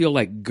makes me feel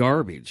like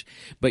garbage.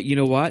 But you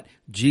know what?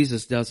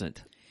 Jesus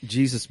doesn't.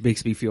 Jesus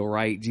makes me feel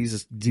right.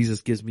 Jesus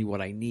gives me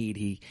what I need.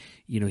 He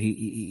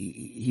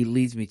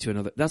leads me to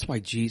another. That's why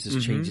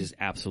Jesus changes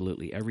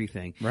absolutely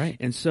everything. Right.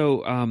 And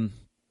so,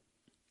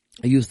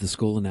 I used the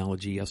school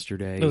analogy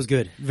yesterday. It was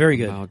good. Very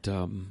good. About,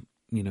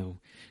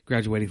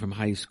 graduating from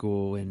high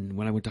school. And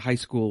when I went to high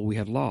school, we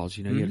had laws.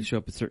 You had to show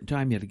up at a certain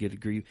time. You had to get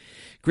a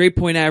grade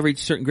point average,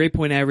 certain grade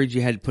point average.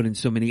 You had to put in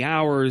so many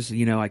hours.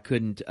 I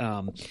couldn't,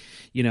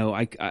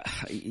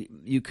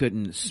 you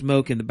couldn't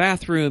smoke in the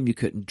bathroom. You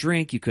couldn't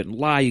drink. You couldn't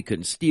lie. You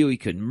couldn't steal. You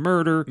couldn't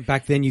murder.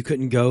 Back then, you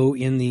couldn't go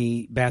in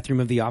the bathroom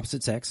of the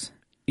opposite sex.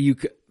 You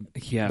could,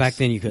 yes. Back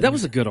then you couldn't. That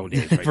was a good old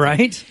days, right?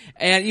 Right?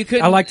 And you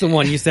couldn't. I like the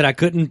one you said I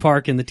couldn't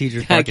park in the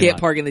teacher's parking lot. I can't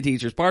park in the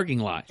teacher's parking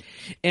lot.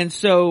 And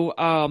so,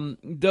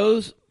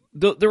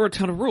 there were a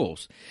ton of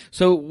rules.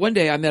 So one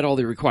day I met all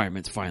the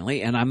requirements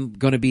finally, and I'm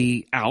going to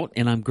be out,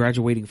 and I'm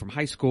graduating from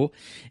high school,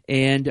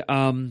 and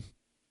I'm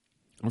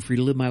free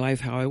to live my life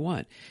how I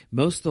want.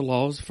 Most of the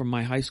laws from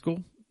my high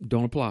school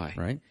don't apply.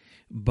 Right.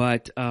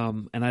 But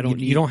and I don't.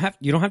 You didn't have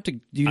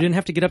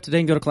to get up today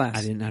and go to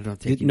class. I don't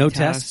take no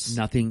tests,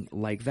 nothing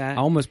like that.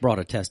 I almost brought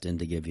a test in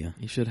to give you.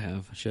 You should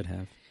have. I should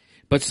have.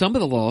 But some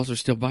of the laws are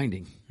still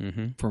binding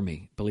for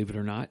me. Believe it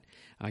or not,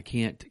 I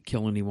can't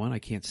kill anyone. I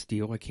can't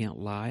steal. I can't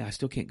lie. I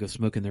still can't go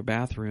smoke in their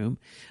bathroom.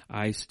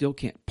 I still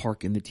can't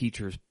park in the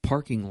teacher's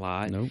parking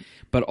lot. Nope.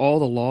 But all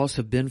the laws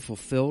have been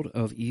fulfilled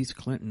of East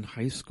Clinton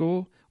High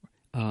School.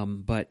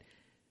 But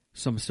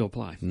some still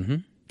apply.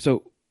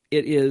 So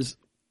it is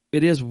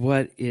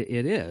what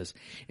it is.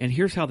 And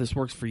here's how this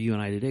works for you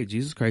and I today.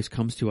 Jesus Christ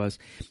comes to us.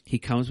 He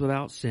comes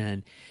without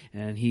sin,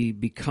 and he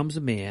becomes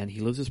a man. He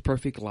lives his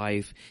perfect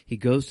life. He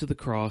goes to the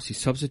cross. He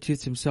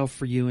substitutes himself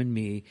for you and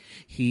me.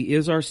 He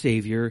is our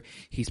Savior.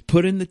 He's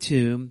put in the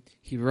tomb.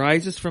 He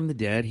rises from the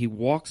dead. He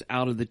walks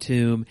out of the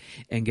tomb.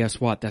 And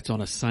guess what? That's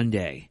on a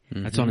Sunday.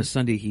 That's on a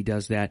Sunday he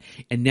does that.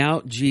 And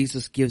now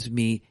Jesus gives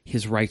me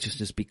his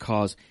righteousness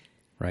because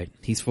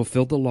he's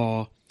fulfilled the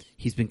law.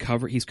 He's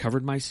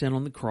covered my sin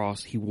on the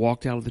cross. He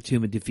walked out of the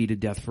tomb and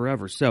defeated death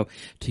forever. So,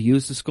 to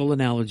use the skull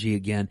analogy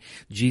again,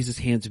 Jesus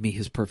hands me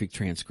his perfect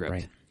transcript.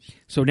 Right.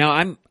 So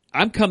now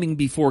I'm coming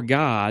before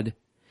God,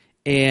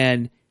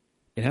 and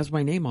it has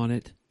my name on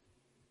it,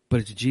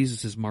 but it's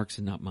Jesus' marks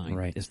and not mine.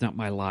 Right. It's not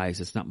my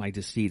lies. It's not my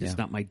deceit. It's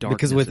not my darkness.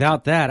 Because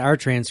without that, our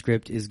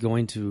transcript is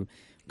going to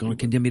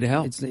condemn me to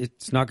hell.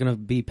 It's not going to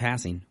be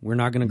passing. We're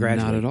not going to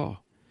graduate. Not at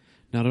all.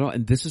 Not at all.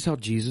 And this is how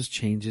Jesus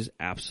changes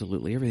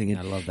absolutely everything. And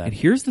I love that. And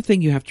here's the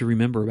thing you have to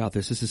remember about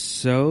this. This is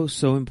so,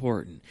 so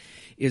important,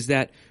 is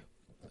that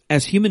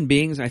as human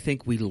beings, I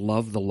think we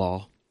love the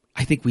law.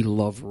 I think we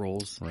love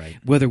rules, Right.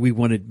 whether we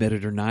want to admit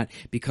it or not,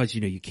 because,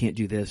 you can't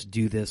do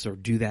this, or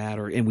do that,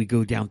 and we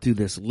go down through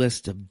this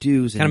list of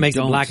do's and Kind of makes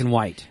don'ts. it black and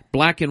white.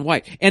 Black and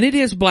white. And it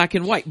is black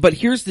and white. But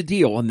here's the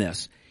deal on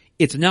this.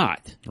 It's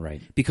not.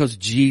 Right. Because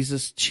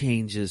Jesus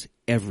changes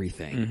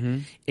everything. Mm-hmm.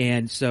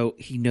 And so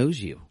he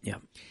knows you. Yeah.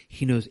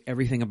 He knows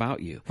everything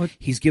about you. What?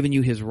 He's given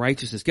you his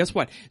righteousness. Guess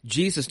what?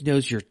 Jesus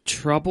knows your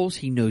troubles.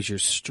 He knows your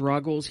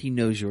struggles. He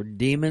knows your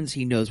demons.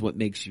 He knows what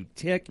makes you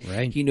tick.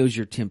 Right. He knows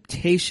your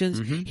temptations.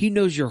 Mm-hmm. He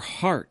knows your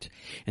heart.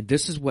 And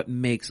this is what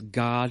makes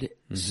God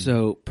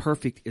so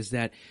perfect, is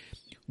that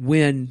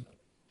when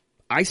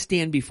I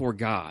stand before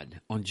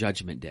God on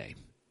Judgment Day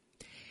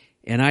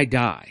and I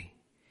die,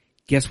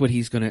 guess what?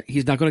 He's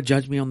not going to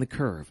judge me on the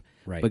curve,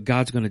 Right. but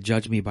God's going to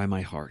judge me by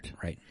my heart.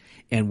 Right.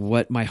 And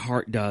what my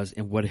heart does,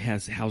 and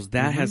has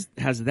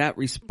that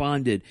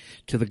responded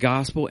to the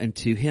gospel and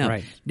to Him.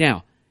 Right.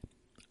 Now,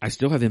 I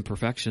still have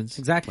imperfections.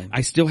 Exactly.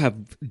 I still have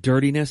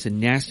dirtiness and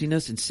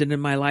nastiness and sin in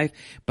my life,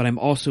 but I'm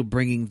also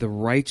bringing the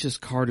righteous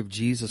card of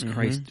Jesus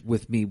Christ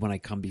with me when I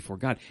come before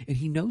God. And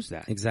He knows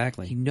that.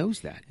 Exactly. He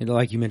knows that. And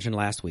like you mentioned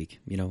last week,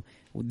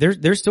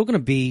 there's still going to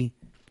be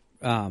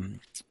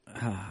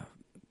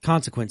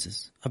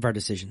consequences of our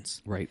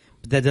decisions. Right.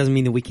 But that doesn't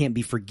mean that we can't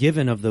be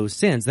forgiven of those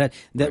sins. That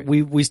Right.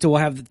 we still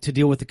have to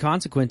deal with the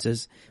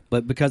consequences,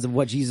 but because of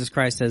what Jesus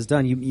Christ has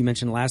done. You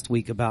mentioned last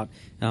week about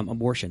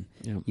abortion.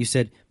 Yeah. You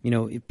said,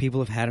 if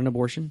people have had an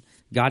abortion,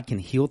 God can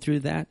heal through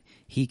that.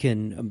 He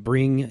can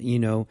bring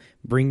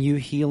you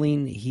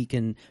healing. He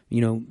can,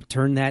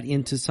 turn that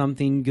into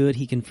something good.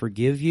 He can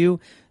forgive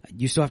you.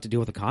 You still have to deal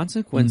with the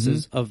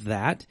consequences of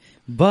that,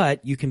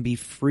 but you can be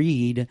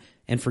freed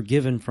and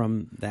forgiven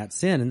from that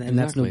sin. And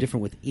that's no Exactly.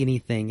 different with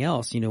anything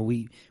else.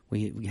 We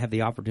have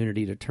the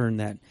opportunity to turn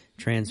that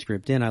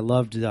transcript in. I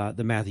loved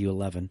the Matthew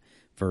 11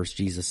 verse.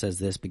 Jesus says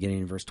this, beginning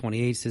in verse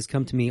 28, he says,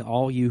 "Come to me,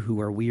 all you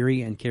who are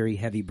weary and carry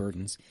heavy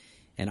burdens,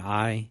 and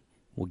I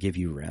will give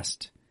you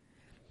rest.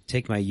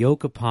 Take my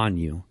yoke upon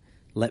you.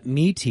 Let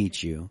me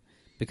teach you,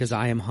 because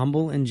I am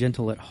humble and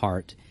gentle at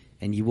heart,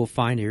 and you will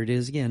find," here it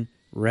is again,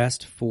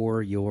 "rest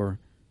for your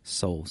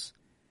souls.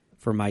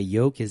 For my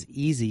yoke is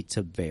easy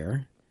to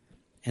bear,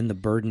 and the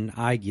burden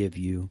I give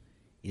you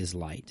is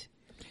light."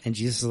 And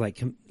Jesus is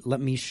like, let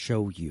me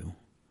show you.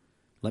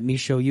 Let me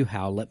show you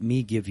how. Let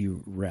me give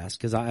you rest.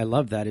 Because I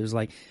love that. It was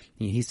like,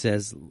 he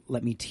says,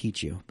 let me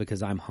teach you,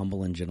 because I'm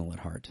humble and gentle at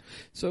heart.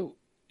 So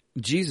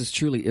Jesus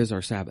truly is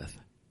our Sabbath.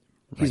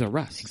 He's Right. our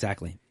rest.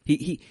 Exactly.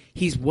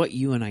 He's what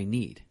you and I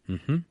need.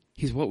 Mm-hmm.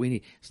 He's what we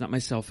need. It's not my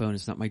cell phone.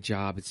 It's not my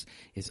job.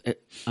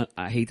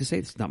 I hate to say it,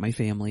 it's not my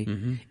family.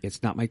 Mm-hmm.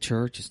 It's not my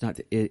church.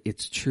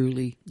 It's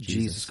truly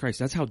Jesus Christ.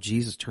 That's how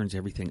Jesus turns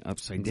everything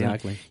upside down.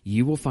 Exactly.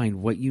 You will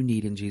find what you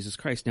need in Jesus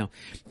Christ. Now,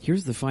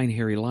 here's the fine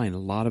hairy line. A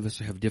lot of us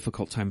have a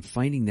difficult time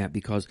finding that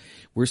because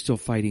we're still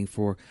fighting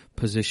for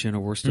position,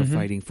 or we're still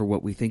fighting for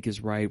what we think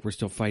is right. We're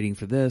still fighting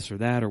for this or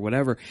that or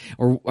whatever,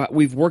 or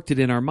we've worked it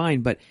in our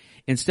mind. But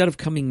instead of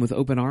coming with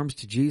open arms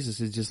to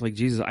Jesus, it's just like,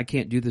 Jesus, I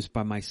can't do this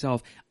by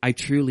myself. I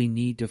truly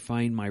need to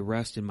find my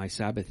rest and my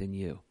Sabbath in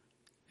you.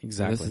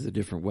 Exactly. So this is a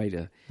different way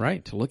to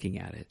looking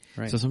at it.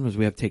 Right. So sometimes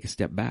we have to take a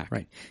step back.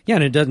 Right. Yeah,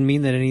 and it doesn't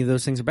mean that any of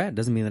those things are bad. It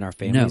doesn't mean that our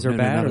families are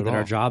bad not or at that our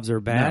all. jobs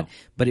are bad. No.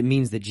 But it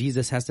means that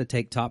Jesus has to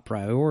take top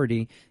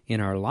priority in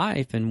our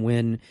life. And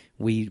when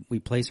we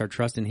place our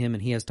trust in Him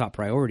and He has top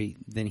priority,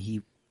 then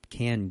He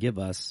can give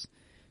us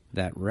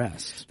that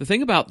rest. The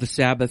thing about the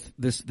Sabbath,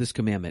 this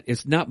commandment,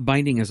 it's not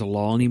binding as a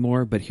law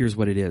anymore, but here's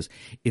what it is.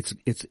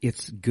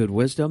 It's good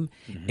wisdom,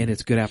 and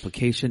it's good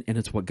application, and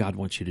it's what God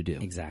wants you to do.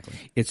 Exactly.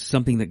 It's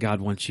something that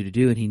God wants you to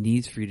do, and He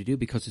needs for you to do,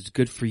 because it's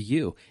good for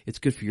you. It's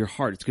good for your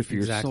heart. It's good for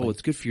your soul.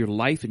 It's good for your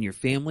life and your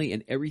family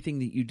and everything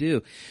that you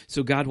do.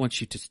 So God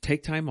wants you to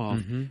take time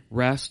off,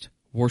 rest,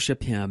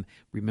 worship Him,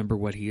 remember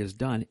what He has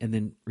done, and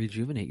then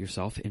rejuvenate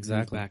yourself and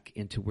move back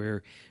into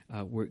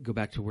go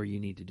back to where you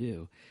need to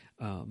do.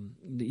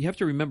 You have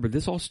to remember,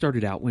 this all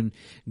started out when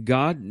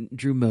God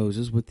drew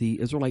Moses with the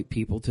Israelite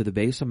people to the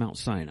base of Mount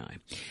Sinai.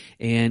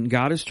 And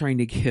God is trying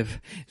to give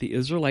the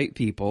Israelite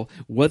people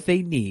what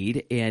they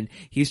need, and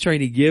He's trying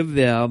to give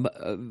them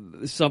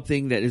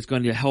something that is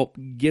going to help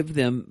give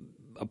them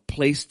a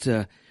place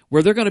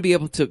where they're going to be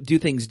able to do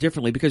things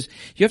differently. Because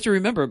you have to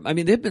remember,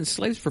 they've been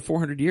slaves for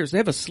 400 years. They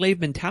have a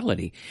slave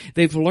mentality.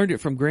 They've learned it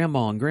from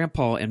grandma and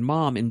grandpa and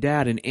mom and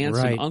dad and aunts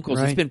and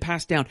uncles. It's been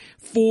passed down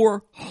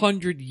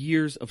 400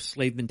 years of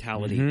slave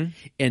mentality.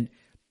 And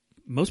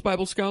most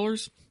Bible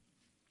scholars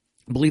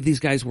believe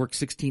these guys work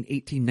 16,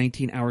 18,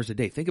 19 hours a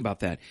day. Think about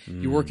that.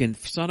 You're working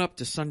sun up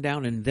to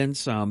sundown and then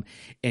some,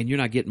 and you're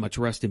not getting much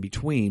rest in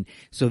between.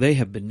 So they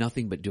have been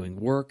nothing but doing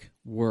work.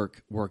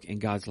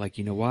 And God's like,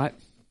 you know what?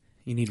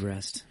 You need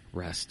rest.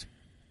 Rest.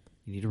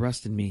 You need to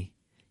rest in me.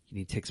 You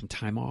need to take some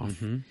time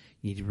off. You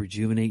need to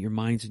rejuvenate your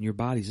minds and your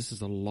bodies. This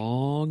is a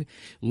long,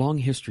 long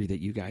history that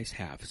you guys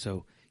have.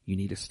 So you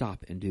need to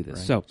stop and do this.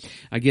 Right. So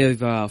I give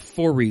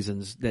 4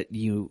 reasons that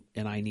you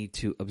and I need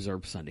to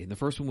observe Sunday. And the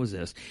first one was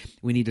this: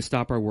 we need to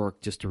stop our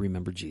work just to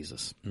remember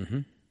Jesus. Mm-hmm.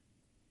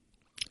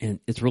 And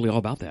it's really all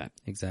about that.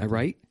 Exactly.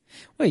 Right?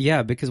 Well,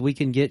 yeah, because we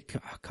can get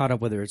caught up,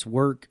 whether it's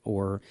work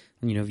or,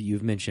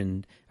 you've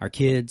mentioned our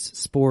kids,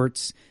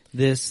 sports,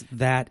 this,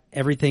 that,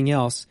 everything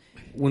else.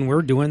 When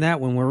we're doing that,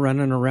 when we're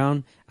running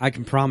around, I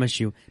can promise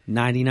you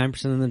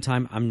 99% of the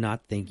time, I'm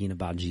not thinking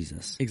about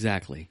Jesus.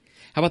 Exactly.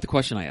 How about the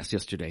question I asked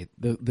yesterday?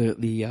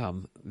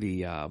 The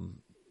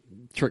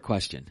trick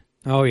question.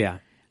 Oh, yeah.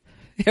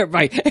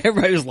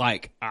 Everybody was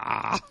like,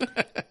 ah.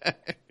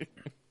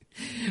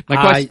 My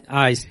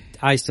question,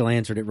 I still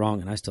answered it wrong,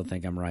 and I still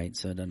think I'm right,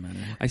 so it doesn't matter.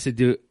 I said,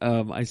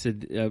 I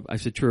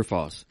said, true or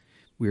false?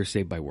 We are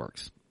saved by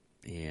works,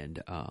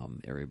 and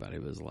everybody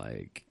was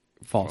like,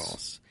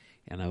 false,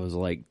 and I was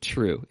like,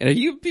 true, and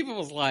you people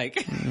was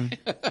like,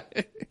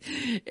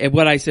 and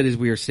what I said is,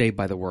 we are saved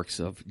by the works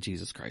of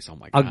Jesus Christ. Oh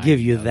my God! I'll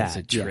give you that. It's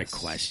a trick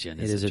question.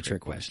 It is a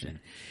trick question.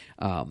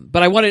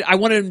 But I wanted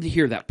him to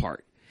hear that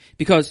part,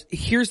 because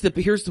here's the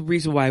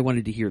reason why I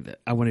wanted to hear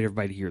that. I wanted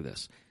everybody to hear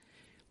this.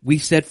 We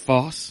said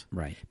false,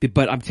 right?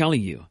 But I'm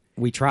telling you,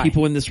 we try.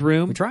 People in this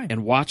room, we try.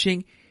 And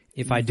watching.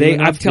 If I do,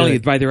 I'm telling you,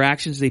 by their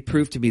actions, they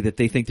prove to me that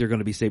they think they're going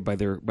to be saved by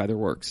their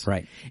works,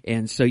 right?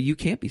 And so you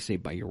can't be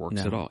saved by your works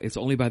at all. It's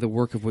only by the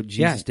work of what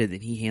Jesus did,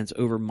 that He hands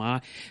over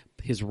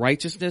His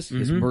righteousness,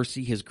 His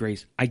mercy, His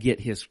grace. I get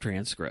His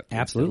transcript.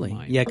 Absolutely,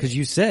 yeah. Because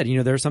you said,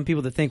 there are some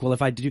people that think, well,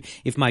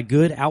 if my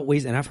good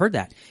outweighs, and I've heard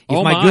that,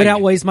 if my good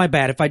outweighs my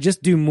bad, if I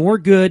just do more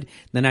good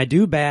than I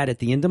do bad at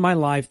the end of my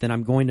life, then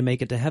I'm going to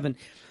make it to heaven.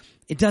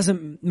 It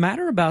doesn't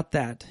matter about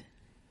that.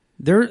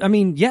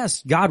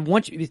 Yes, God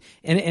wants you,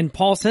 and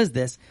Paul says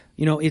this,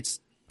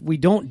 we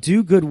don't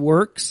do good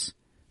works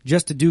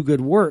just to do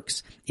good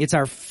works. It's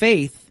our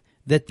faith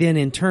that then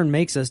in turn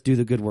makes us do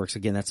the good works.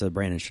 Again, that's a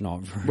Brandon Chenault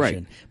version.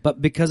 Right. But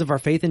because of our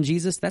faith in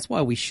Jesus, that's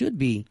why we should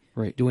be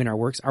doing our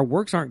works. Our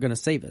works aren't going to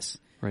save us.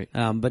 Right.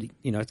 But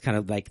it's kind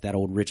of like that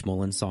old Rich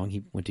Mullins song.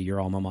 He went to your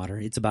alma mater.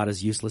 It's about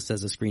as useless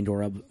as a screen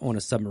door on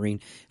a submarine.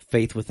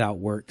 Faith without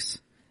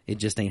works, it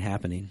just ain't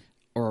happening.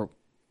 Or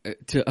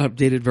to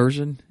updated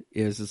version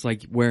it's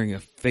like wearing a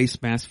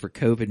face mask for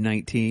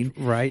COVID-19.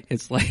 Right.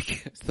 It's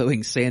like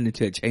throwing sand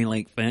into a chain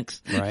link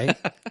fence. Right.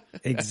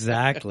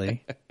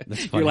 Exactly.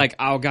 That's funny. You're like,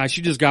 oh gosh,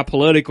 you just got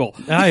political.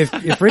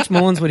 If Rich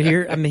Mullins would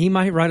hear, he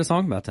might write a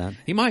song about that.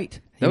 He might.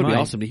 That would be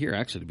awesome to hear,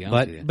 actually, to be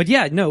honest with you. But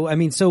yeah,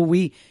 no, so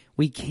we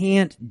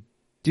can't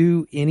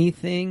do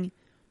anything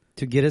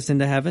to get us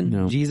into heaven.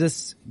 No.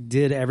 Jesus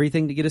did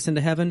everything to get us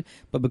into heaven,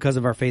 but because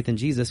of our faith in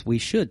Jesus, we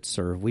should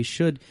serve. We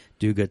should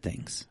do good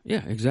things.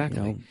 Yeah,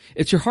 exactly.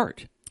 It's your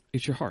heart.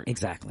 It's your heart.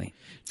 Exactly.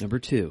 Number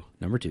two,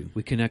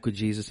 we connect with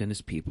Jesus and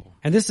His people.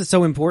 And this is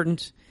so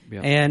important.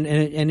 Yeah.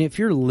 And if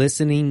you're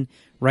listening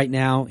right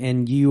now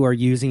and you are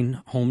using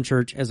home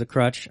church as a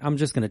crutch, I'm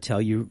just going to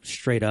tell you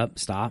straight up,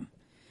 stop.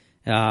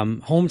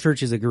 Home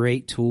church is a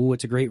great tool.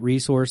 It's a great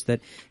resource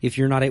that if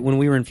you're not, when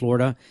we were in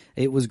Florida,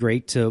 it was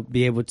great to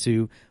be able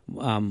to,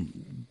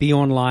 be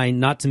online,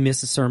 not to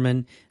miss a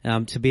sermon,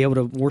 to be able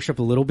to worship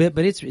a little bit,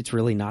 but it's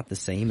really not the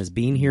same as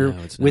being here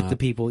with the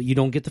people. You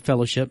don't get the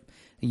fellowship.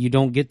 You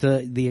don't get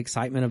the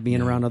excitement of being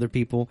around other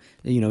people,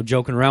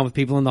 joking around with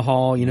people in the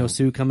hall,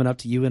 Sue coming up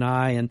to you and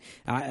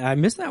I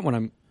miss that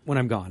when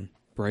I'm gone.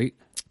 Right.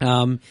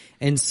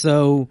 And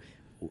so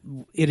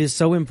it is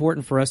so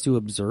important for us to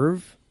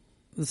observe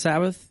the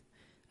Sabbath,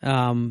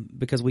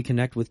 because we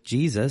connect with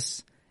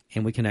Jesus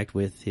and we connect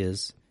with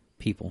His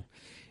people.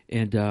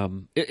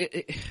 And,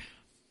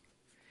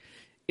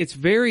 it's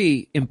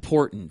very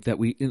important that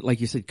we,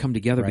 like you said, come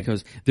together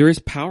because there is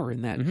power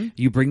in that. Mm-hmm.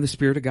 You bring the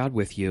Spirit of God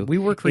with you. We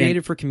were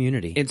created for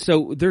community. And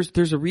so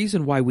there's a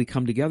reason why we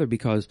come together,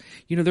 because,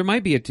 there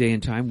might be a day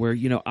and time where,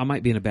 I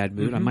might be in a bad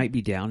mood. Mm-hmm. I might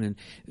be down,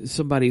 and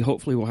somebody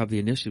hopefully will have the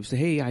initiative to say,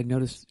 hey, I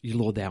noticed you're a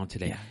little down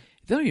today. Yeah.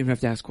 They don't even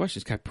have to ask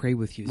questions. Can I pray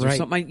with you? Is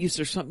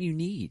there something you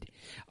need?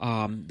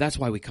 That's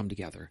why we come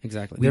together.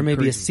 Exactly. There may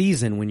be a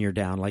season when you're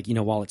down, like,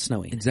 while it's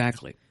snowing.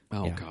 Exactly.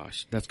 Oh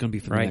gosh, that's going to be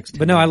for the next 10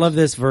 But no, minutes. I love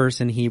this verse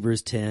in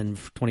Hebrews 10,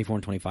 24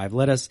 and 25.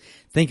 Let us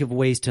think of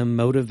ways to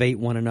motivate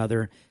one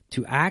another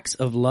to acts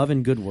of love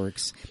and good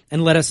works,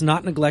 and let us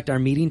not neglect our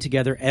meeting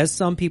together as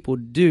some people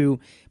do,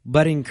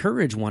 but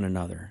encourage one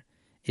another,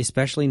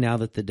 especially now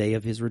that the day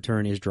of His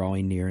return is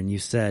drawing near. And you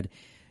said,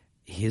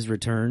 His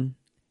return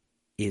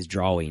is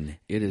drawing.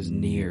 It is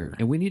near,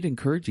 and we need to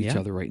encourage each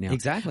other right now.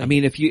 Exactly. I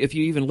mean, if you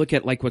even look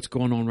at like what's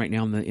going on right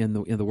now in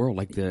the world,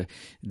 like the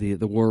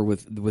war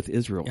with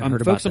Israel.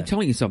 Folks, I'm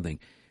telling you something.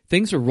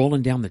 Things are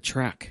rolling down the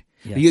track.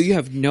 Yes. You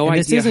have no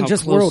idea. This isn't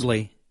just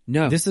worldly.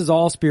 No, this is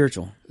all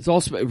spiritual. It's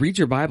all read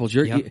your Bibles.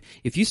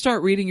 If you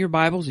start reading your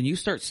Bibles and you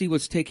start see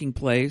what's taking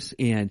place,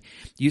 and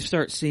you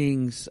start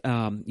seeing,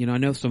 I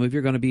know some of you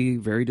are going to be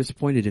very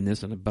disappointed in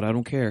this, but I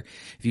don't care.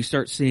 If you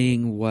start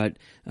seeing what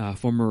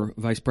former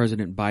Vice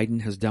President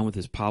Biden has done with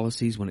his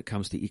policies when it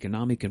comes to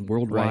economic and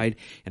worldwide,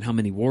 and how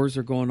many wars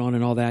are going on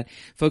and all that,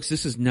 folks,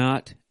 this is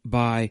not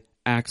by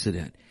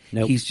accident.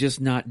 Nope. He's just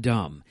not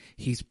dumb.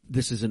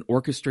 This is an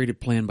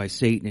orchestrated plan by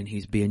Satan, and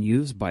he's being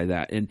used by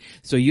that. And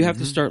so you have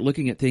to start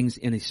looking at things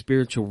in a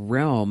spiritual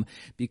realm,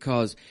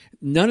 because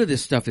none of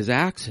this stuff is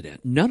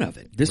accident. None of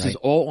it. This is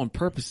all on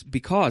purpose,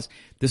 because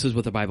this is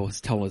what the Bible is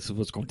telling us is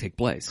what's going to take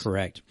place.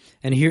 Correct.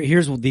 And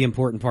here's the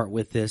important part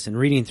with this, and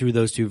reading through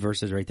those two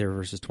verses right there,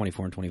 verses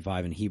 24 and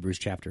 25 in Hebrews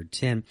chapter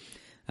 10.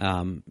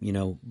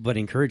 But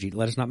encourage you.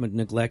 Let us not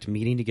neglect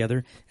meeting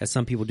together as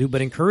some people do,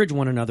 but encourage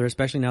one another,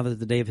 especially now that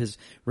the day of his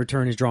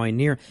return is drawing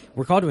near.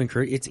 We're called to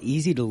encourage. It's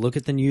easy to look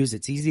at the news.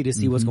 It's easy to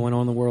see what's going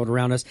on in the world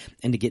around us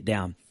and to get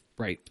down.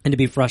 Right. And to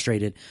be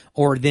frustrated,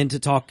 or then to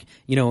talk,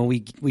 and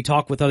we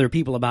talk with other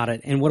people about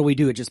it. And what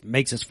do? It just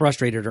makes us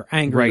frustrated or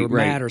angry or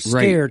mad or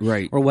scared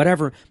or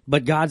whatever.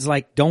 But God's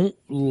like, don't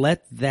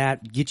let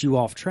that get you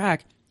off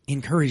track.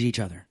 Encourage each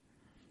other.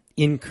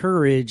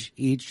 Encourage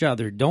each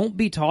other. Don't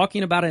be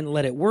talking about it and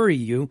let it worry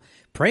you.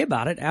 Pray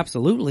about it,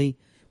 absolutely.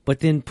 But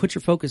then put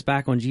your focus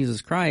back on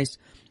Jesus Christ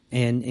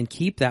and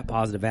keep that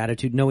positive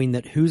attitude, knowing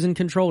that who's in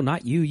control,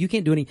 not you. You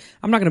can't do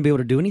I'm not going to be able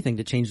to do anything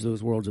to change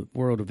those world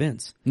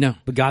events. No.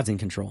 But God's in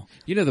control.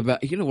 One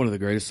of the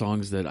greatest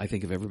songs that I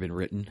think have ever been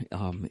written,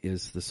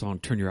 is the song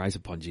 "Turn Your Eyes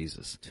Upon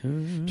Jesus."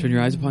 Turn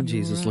your eyes upon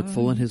Jesus, look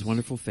full in his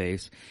wonderful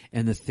face,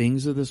 and the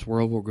things of this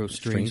world will grow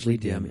strangely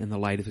dim in the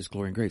light of his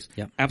glory and grace.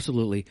 Yep.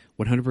 Absolutely,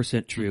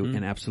 100% true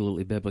and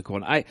absolutely biblical.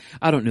 And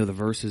I don't know the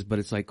verses, but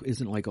it's like,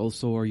 isn't it like, "Oh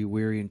soul, are you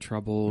weary and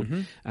troubled?"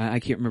 I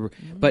can't remember.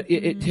 But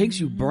it takes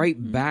you right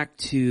back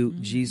to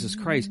Jesus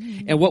Christ.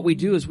 And what we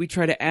do is we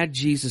try to add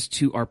Jesus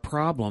to our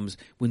problems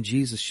when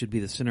Jesus should be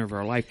the center of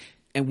our life.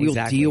 And we'll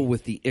deal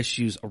with the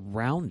issues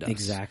around us.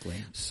 Exactly.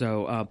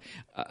 So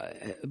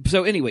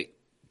anyway,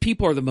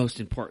 people are the most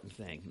important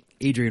thing.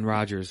 Adrian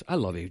Rogers. I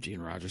love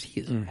Adrian Rogers.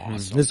 He is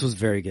awesome. This was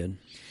very good.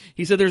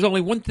 He said there's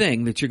only one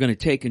thing that you're going to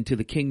take into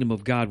the kingdom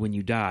of God when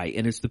you die,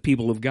 and it's the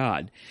people of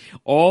God.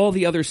 All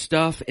the other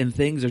stuff and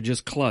things are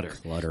just clutter.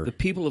 The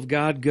people of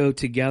God go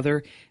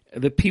together.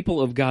 The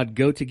people of God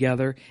go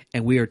together,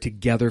 and we are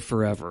together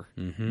forever.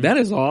 That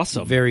is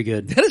awesome. Very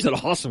good. That is an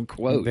awesome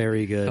quote.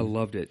 Very good. I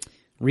loved it.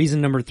 Reason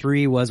number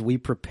 3 was we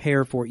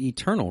prepare for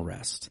eternal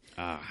rest.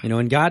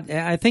 And God,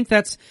 I think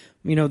that's,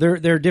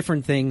 there are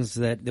different things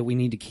that we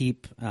need to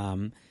keep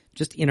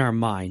just in our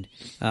mind.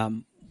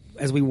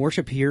 As we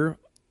worship here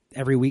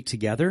every week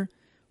together,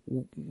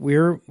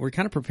 we're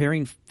kind of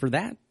preparing for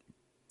that,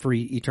 for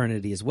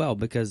eternity as well,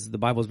 because the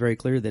Bible is very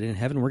clear that in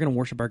heaven we're going to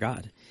worship our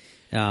God.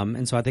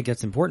 And so I think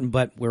that's important,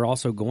 but we're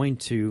also going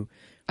to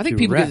I think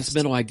people get this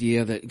mental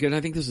idea that, and I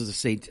think this is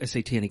a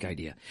satanic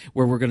idea,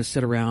 where we're going to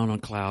sit around on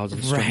clouds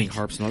and strumming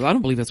harps and all that. I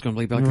don't believe that's going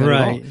to be like that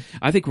at all.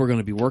 I think we're going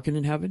to be working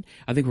in heaven.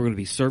 I think we're going to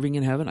be serving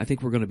in heaven. I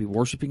think we're going to be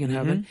worshiping in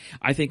heaven.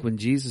 I think when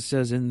Jesus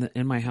says, in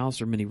my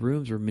house are many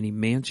rooms or many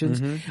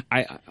mansions,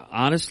 I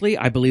honestly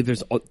believe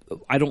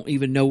I don't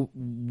even know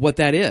what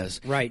that is.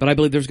 Right. But I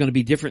believe there's going to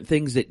be different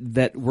things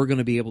that we're going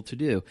to be able to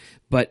do.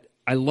 But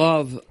I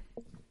love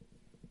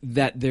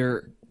that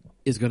there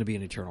is going to be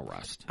an eternal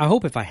rest. I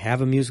hope if I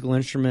have a musical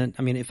instrument,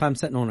 I mean, if I'm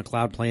sitting on a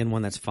cloud playing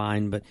one, that's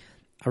fine, but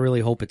I really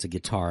hope it's a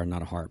guitar and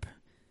not a harp.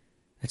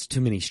 That's too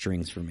many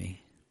strings for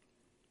me.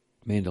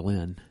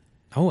 Mandolin.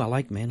 Oh, I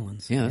like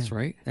mandolins. Yeah, that's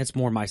right. That's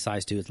more my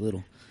size too. It's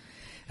little.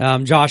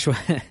 Joshua,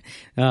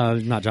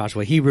 not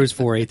Joshua, Hebrews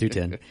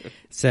 4:8-10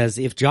 says,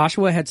 if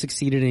Joshua had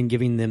succeeded in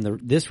giving them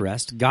this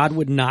rest, God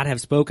would not have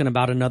spoken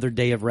about another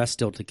day of rest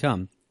still to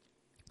come.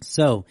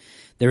 So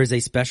there is a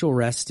special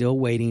rest still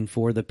waiting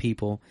for the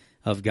people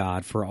of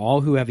God. For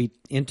all who have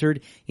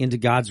entered into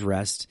God's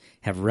rest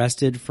have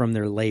rested from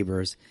their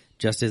labors,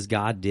 just as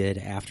God did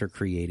after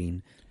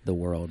creating the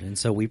world. And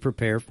so we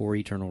prepare for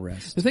eternal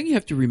rest. The thing you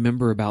have to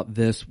remember about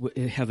this,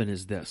 heaven,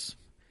 is this.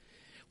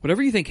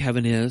 Whatever you think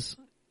heaven is,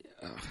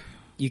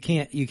 you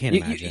can't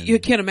imagine. You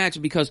can't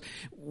imagine, because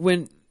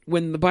when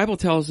the Bible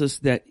tells us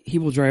that He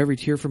will dry every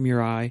tear from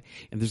your eye,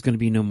 and there's going to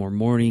be no more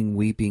mourning,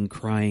 weeping,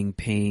 crying,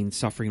 pain,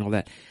 suffering, all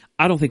that,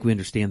 I don't think we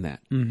understand that.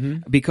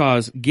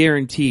 Because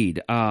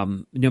guaranteed,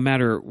 no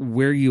matter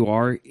where you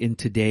are in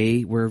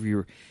today, wherever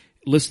you're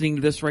listening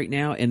to this right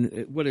now,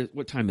 and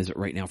what time is it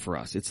right now for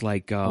us? It's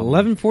like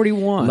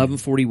 11:41.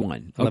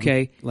 11:41.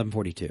 Okay,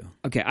 11:42.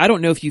 Okay, I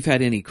don't know if you've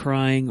had any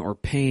crying or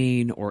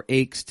pain or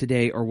aches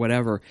today or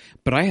whatever,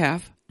 but I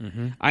have.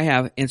 I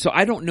have, and so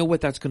I don't know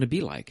what that's going to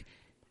be like.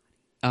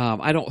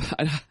 I don't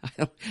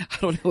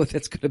know what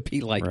that's going to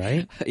be like.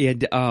 Right.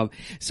 And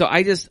so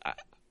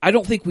I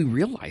don't think we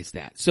realize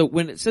that. So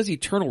when it says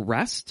eternal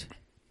rest,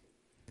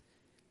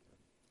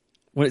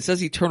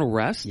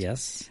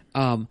 yes.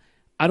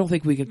 I don't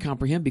think we can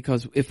comprehend,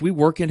 because if we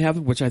work in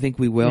heaven, which I think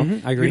we will,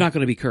 I agree. you're not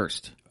going to be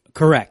cursed.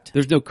 Correct.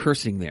 There's no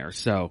cursing there.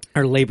 So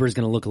our labor is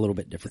going to look a little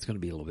bit different. It's going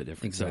to be a little bit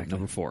different. Exactly.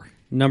 So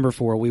Number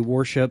 4, we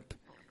worship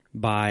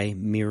by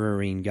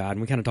mirroring God.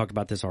 And we kind of talked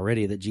about this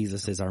already, that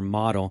Jesus is our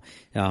model.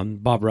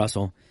 Bob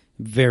Russell,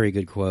 very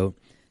good quote.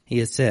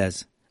 He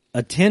says,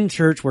 attend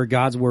church where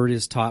God's word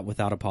is taught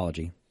without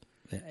apology.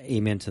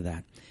 Amen to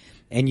that.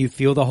 And you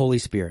feel the Holy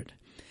Spirit.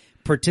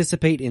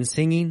 Participate in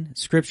singing,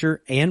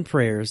 scripture, and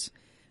prayers.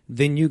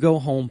 then you go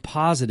home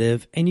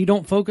positive and you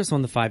don't focus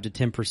on the 5 to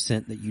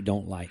 10% that you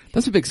don't like.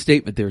 That's a big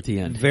statement there at the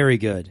end. Very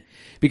good.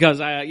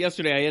 Because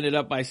yesterday I ended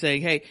up by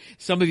saying, hey,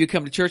 some of you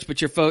come to church,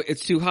 but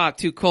it's too hot,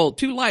 too cold,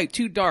 too light,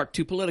 too dark,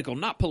 too political,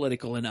 not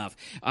political enough.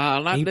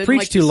 You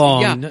preach too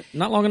long,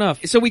 not long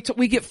enough. So we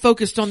get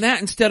focused on that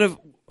instead of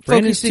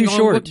focusing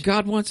on what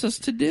God wants us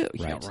to do.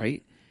 Right. Yeah,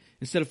 right?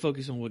 Instead of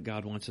focusing on what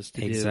God wants us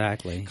to do.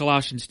 Exactly.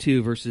 Colossians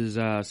 2 verses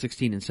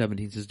 16 and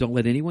 17 says, don't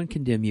let anyone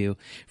condemn you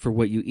for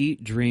what you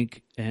eat,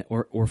 drink,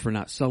 or for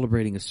not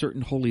celebrating a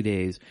certain holy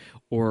days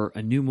or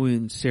a new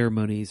moon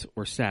ceremonies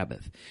or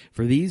Sabbath.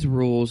 For these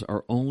rules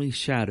are only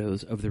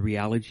shadows of the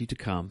reality to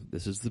come.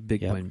 This is the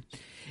big one.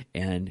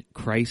 And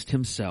Christ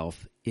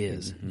himself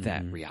is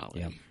that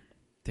reality. Yep.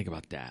 Think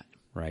about that.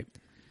 Right.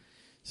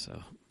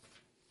 So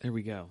there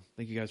we go.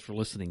 Thank you guys for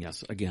listening.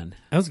 Yes, again.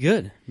 That was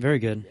good. Very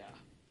good. Yeah.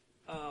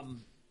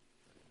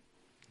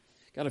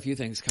 Got a few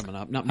things coming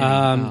up. Not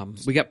many.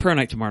 We got prayer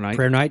night tomorrow night.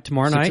 Prayer night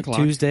tomorrow night, 6:00.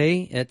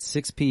 Tuesday at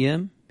 6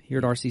 p.m. here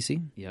at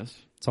RCC. Yes.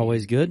 It's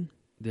always good.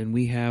 Then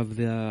we have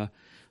the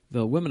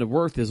Women of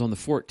Worth is on the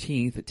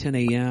 14th at 10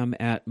 a.m.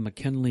 at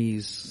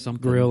McKinley's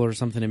something. Grill or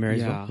something in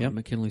Marysville. Yeah, yep.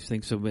 McKinley's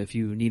thing. So if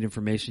you need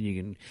information, you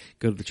can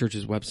go to the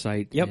church's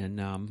website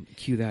and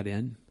cue that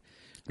in.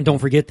 Don't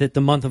forget that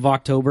the month of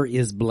October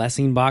is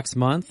Blessing Box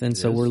month, and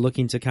so we're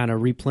looking to kind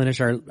of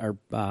replenish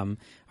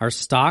our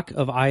stock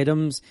of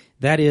items.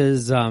 That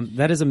is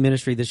a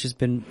ministry that's just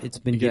been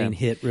getting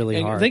hit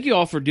really hard. Thank you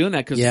all for doing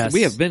that because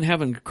we have been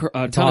having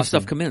a ton of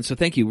stuff come in. So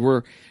thank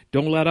you.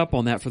 Don't let up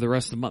on that for the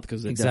rest of the month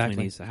because it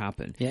definitely needs to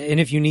happen. Yeah, and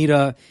if you need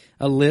a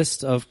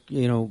list of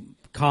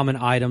common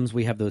items,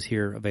 we have those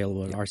here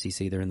available at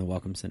RCC. They're in the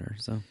Welcome Center.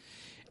 So.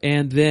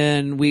 And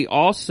then we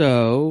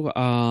also,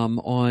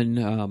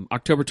 on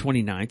October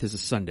 29th is a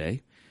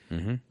Sunday,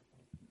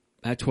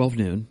 at 12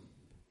 noon,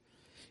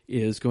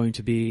 is going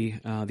to be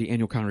the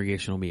annual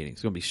congregational meeting.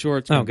 It's going to be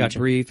short. It's going to be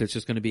brief. It's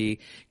just going to be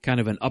kind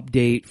of an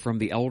update from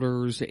the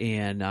elders.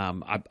 And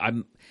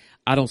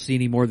I don't see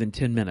any more than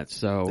 10 minutes,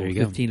 so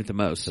 15 at the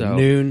most. So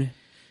noon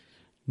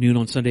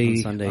on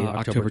Sunday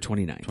October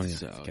 29th.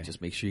 So okay. Just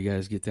make sure you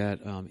guys get that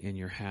in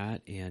your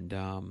hat. And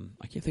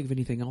I can't think of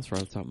anything else right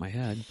off the top of my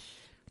head.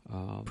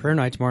 Prayer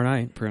night tomorrow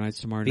night. Prayer night's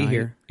tomorrow night. Be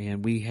here.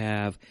 And we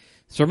have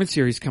sermon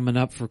series coming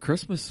up for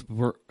Christmas.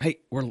 We're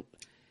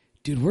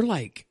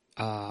like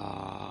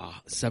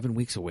 7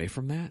 weeks away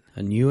from that.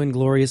 A new and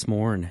glorious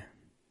morn.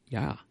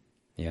 Yeah.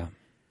 Yeah.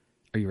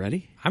 Are you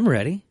ready? I'm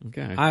ready.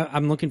 Okay.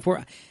 I'm looking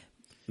for.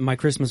 My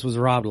Christmas was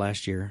robbed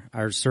last year.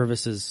 Our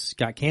services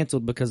got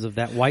canceled because of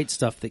that white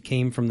stuff that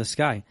came from the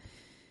sky.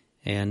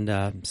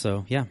 And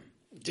so, yeah.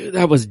 Dude,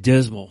 that was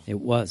dismal. It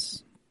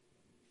was.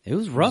 It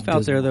was rough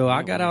out there, though.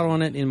 I got out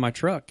on it in my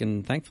truck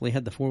and thankfully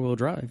had the 4-wheel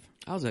drive.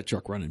 How's that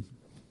truck running?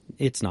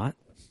 It's not.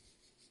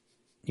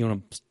 You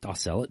want to? I'll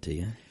sell it to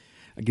you.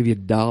 I'll give you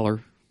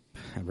 $1.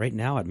 Right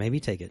now, I'd maybe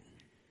take it.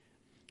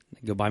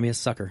 Go buy me a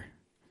sucker.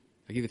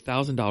 I'll give you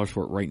 $1,000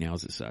 for it right now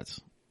as it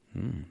sets.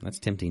 That's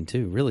tempting,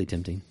 too. Really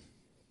tempting.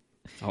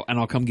 Oh, and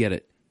I'll come get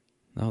it.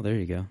 Oh, there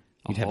you go.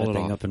 You'd I'll have that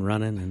thing up and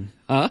running,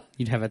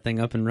 you'd have that thing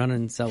up and running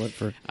and sell it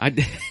for.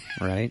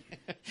 Right.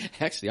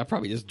 Actually, I'll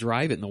probably just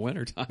drive it in the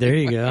wintertime. There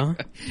you go.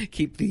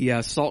 Keep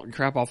the salt and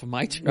crap off of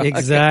my truck.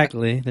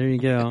 Exactly. There you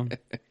go.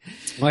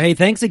 Well, hey,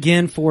 thanks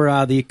again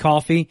for the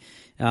coffee.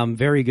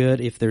 Very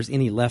good. If there's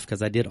any left,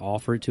 because I did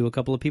offer it to a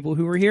couple of people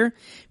who were here.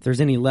 If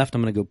there's any left,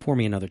 I'm going to go pour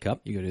me another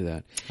cup. You go do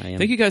that. I am.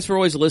 Thank you guys for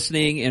always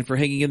listening and for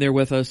hanging in there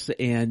with us.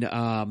 And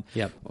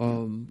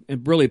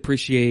and really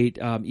appreciate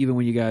even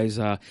when you guys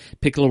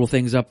pick little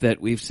things up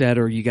that we've said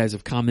or you guys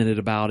have commented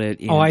about it.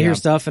 And, I hear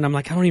stuff and I'm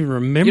like, I don't even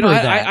remember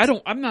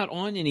that. I'm not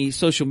on any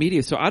social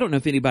media, so I don't know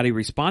if anybody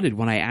responded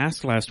when I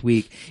asked last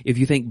week if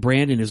you think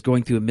Brandon is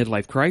going through a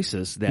midlife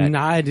crisis. No,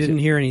 I didn't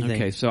hear anything.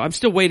 Okay, so I'm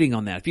still waiting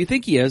on that. If you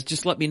think he is,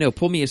 just let me know.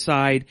 Pull me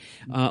aside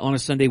on a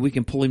Sunday. We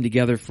can pull him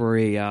together for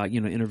a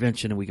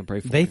intervention, and we can pray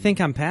for him. They think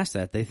I'm past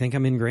that. They think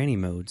I'm in granny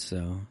mode,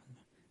 so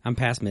I'm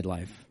past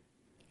midlife.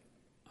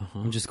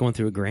 I'm just going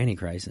through a granny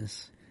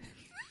crisis.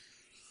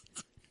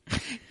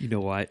 You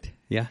know what?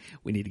 Yeah.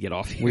 We need to get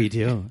off here. We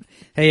do.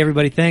 Hey,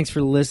 everybody, thanks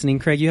for listening.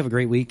 Craig, you have a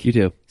great week. You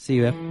too. See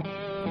you,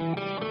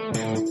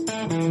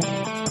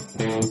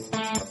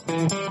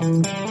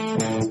 F.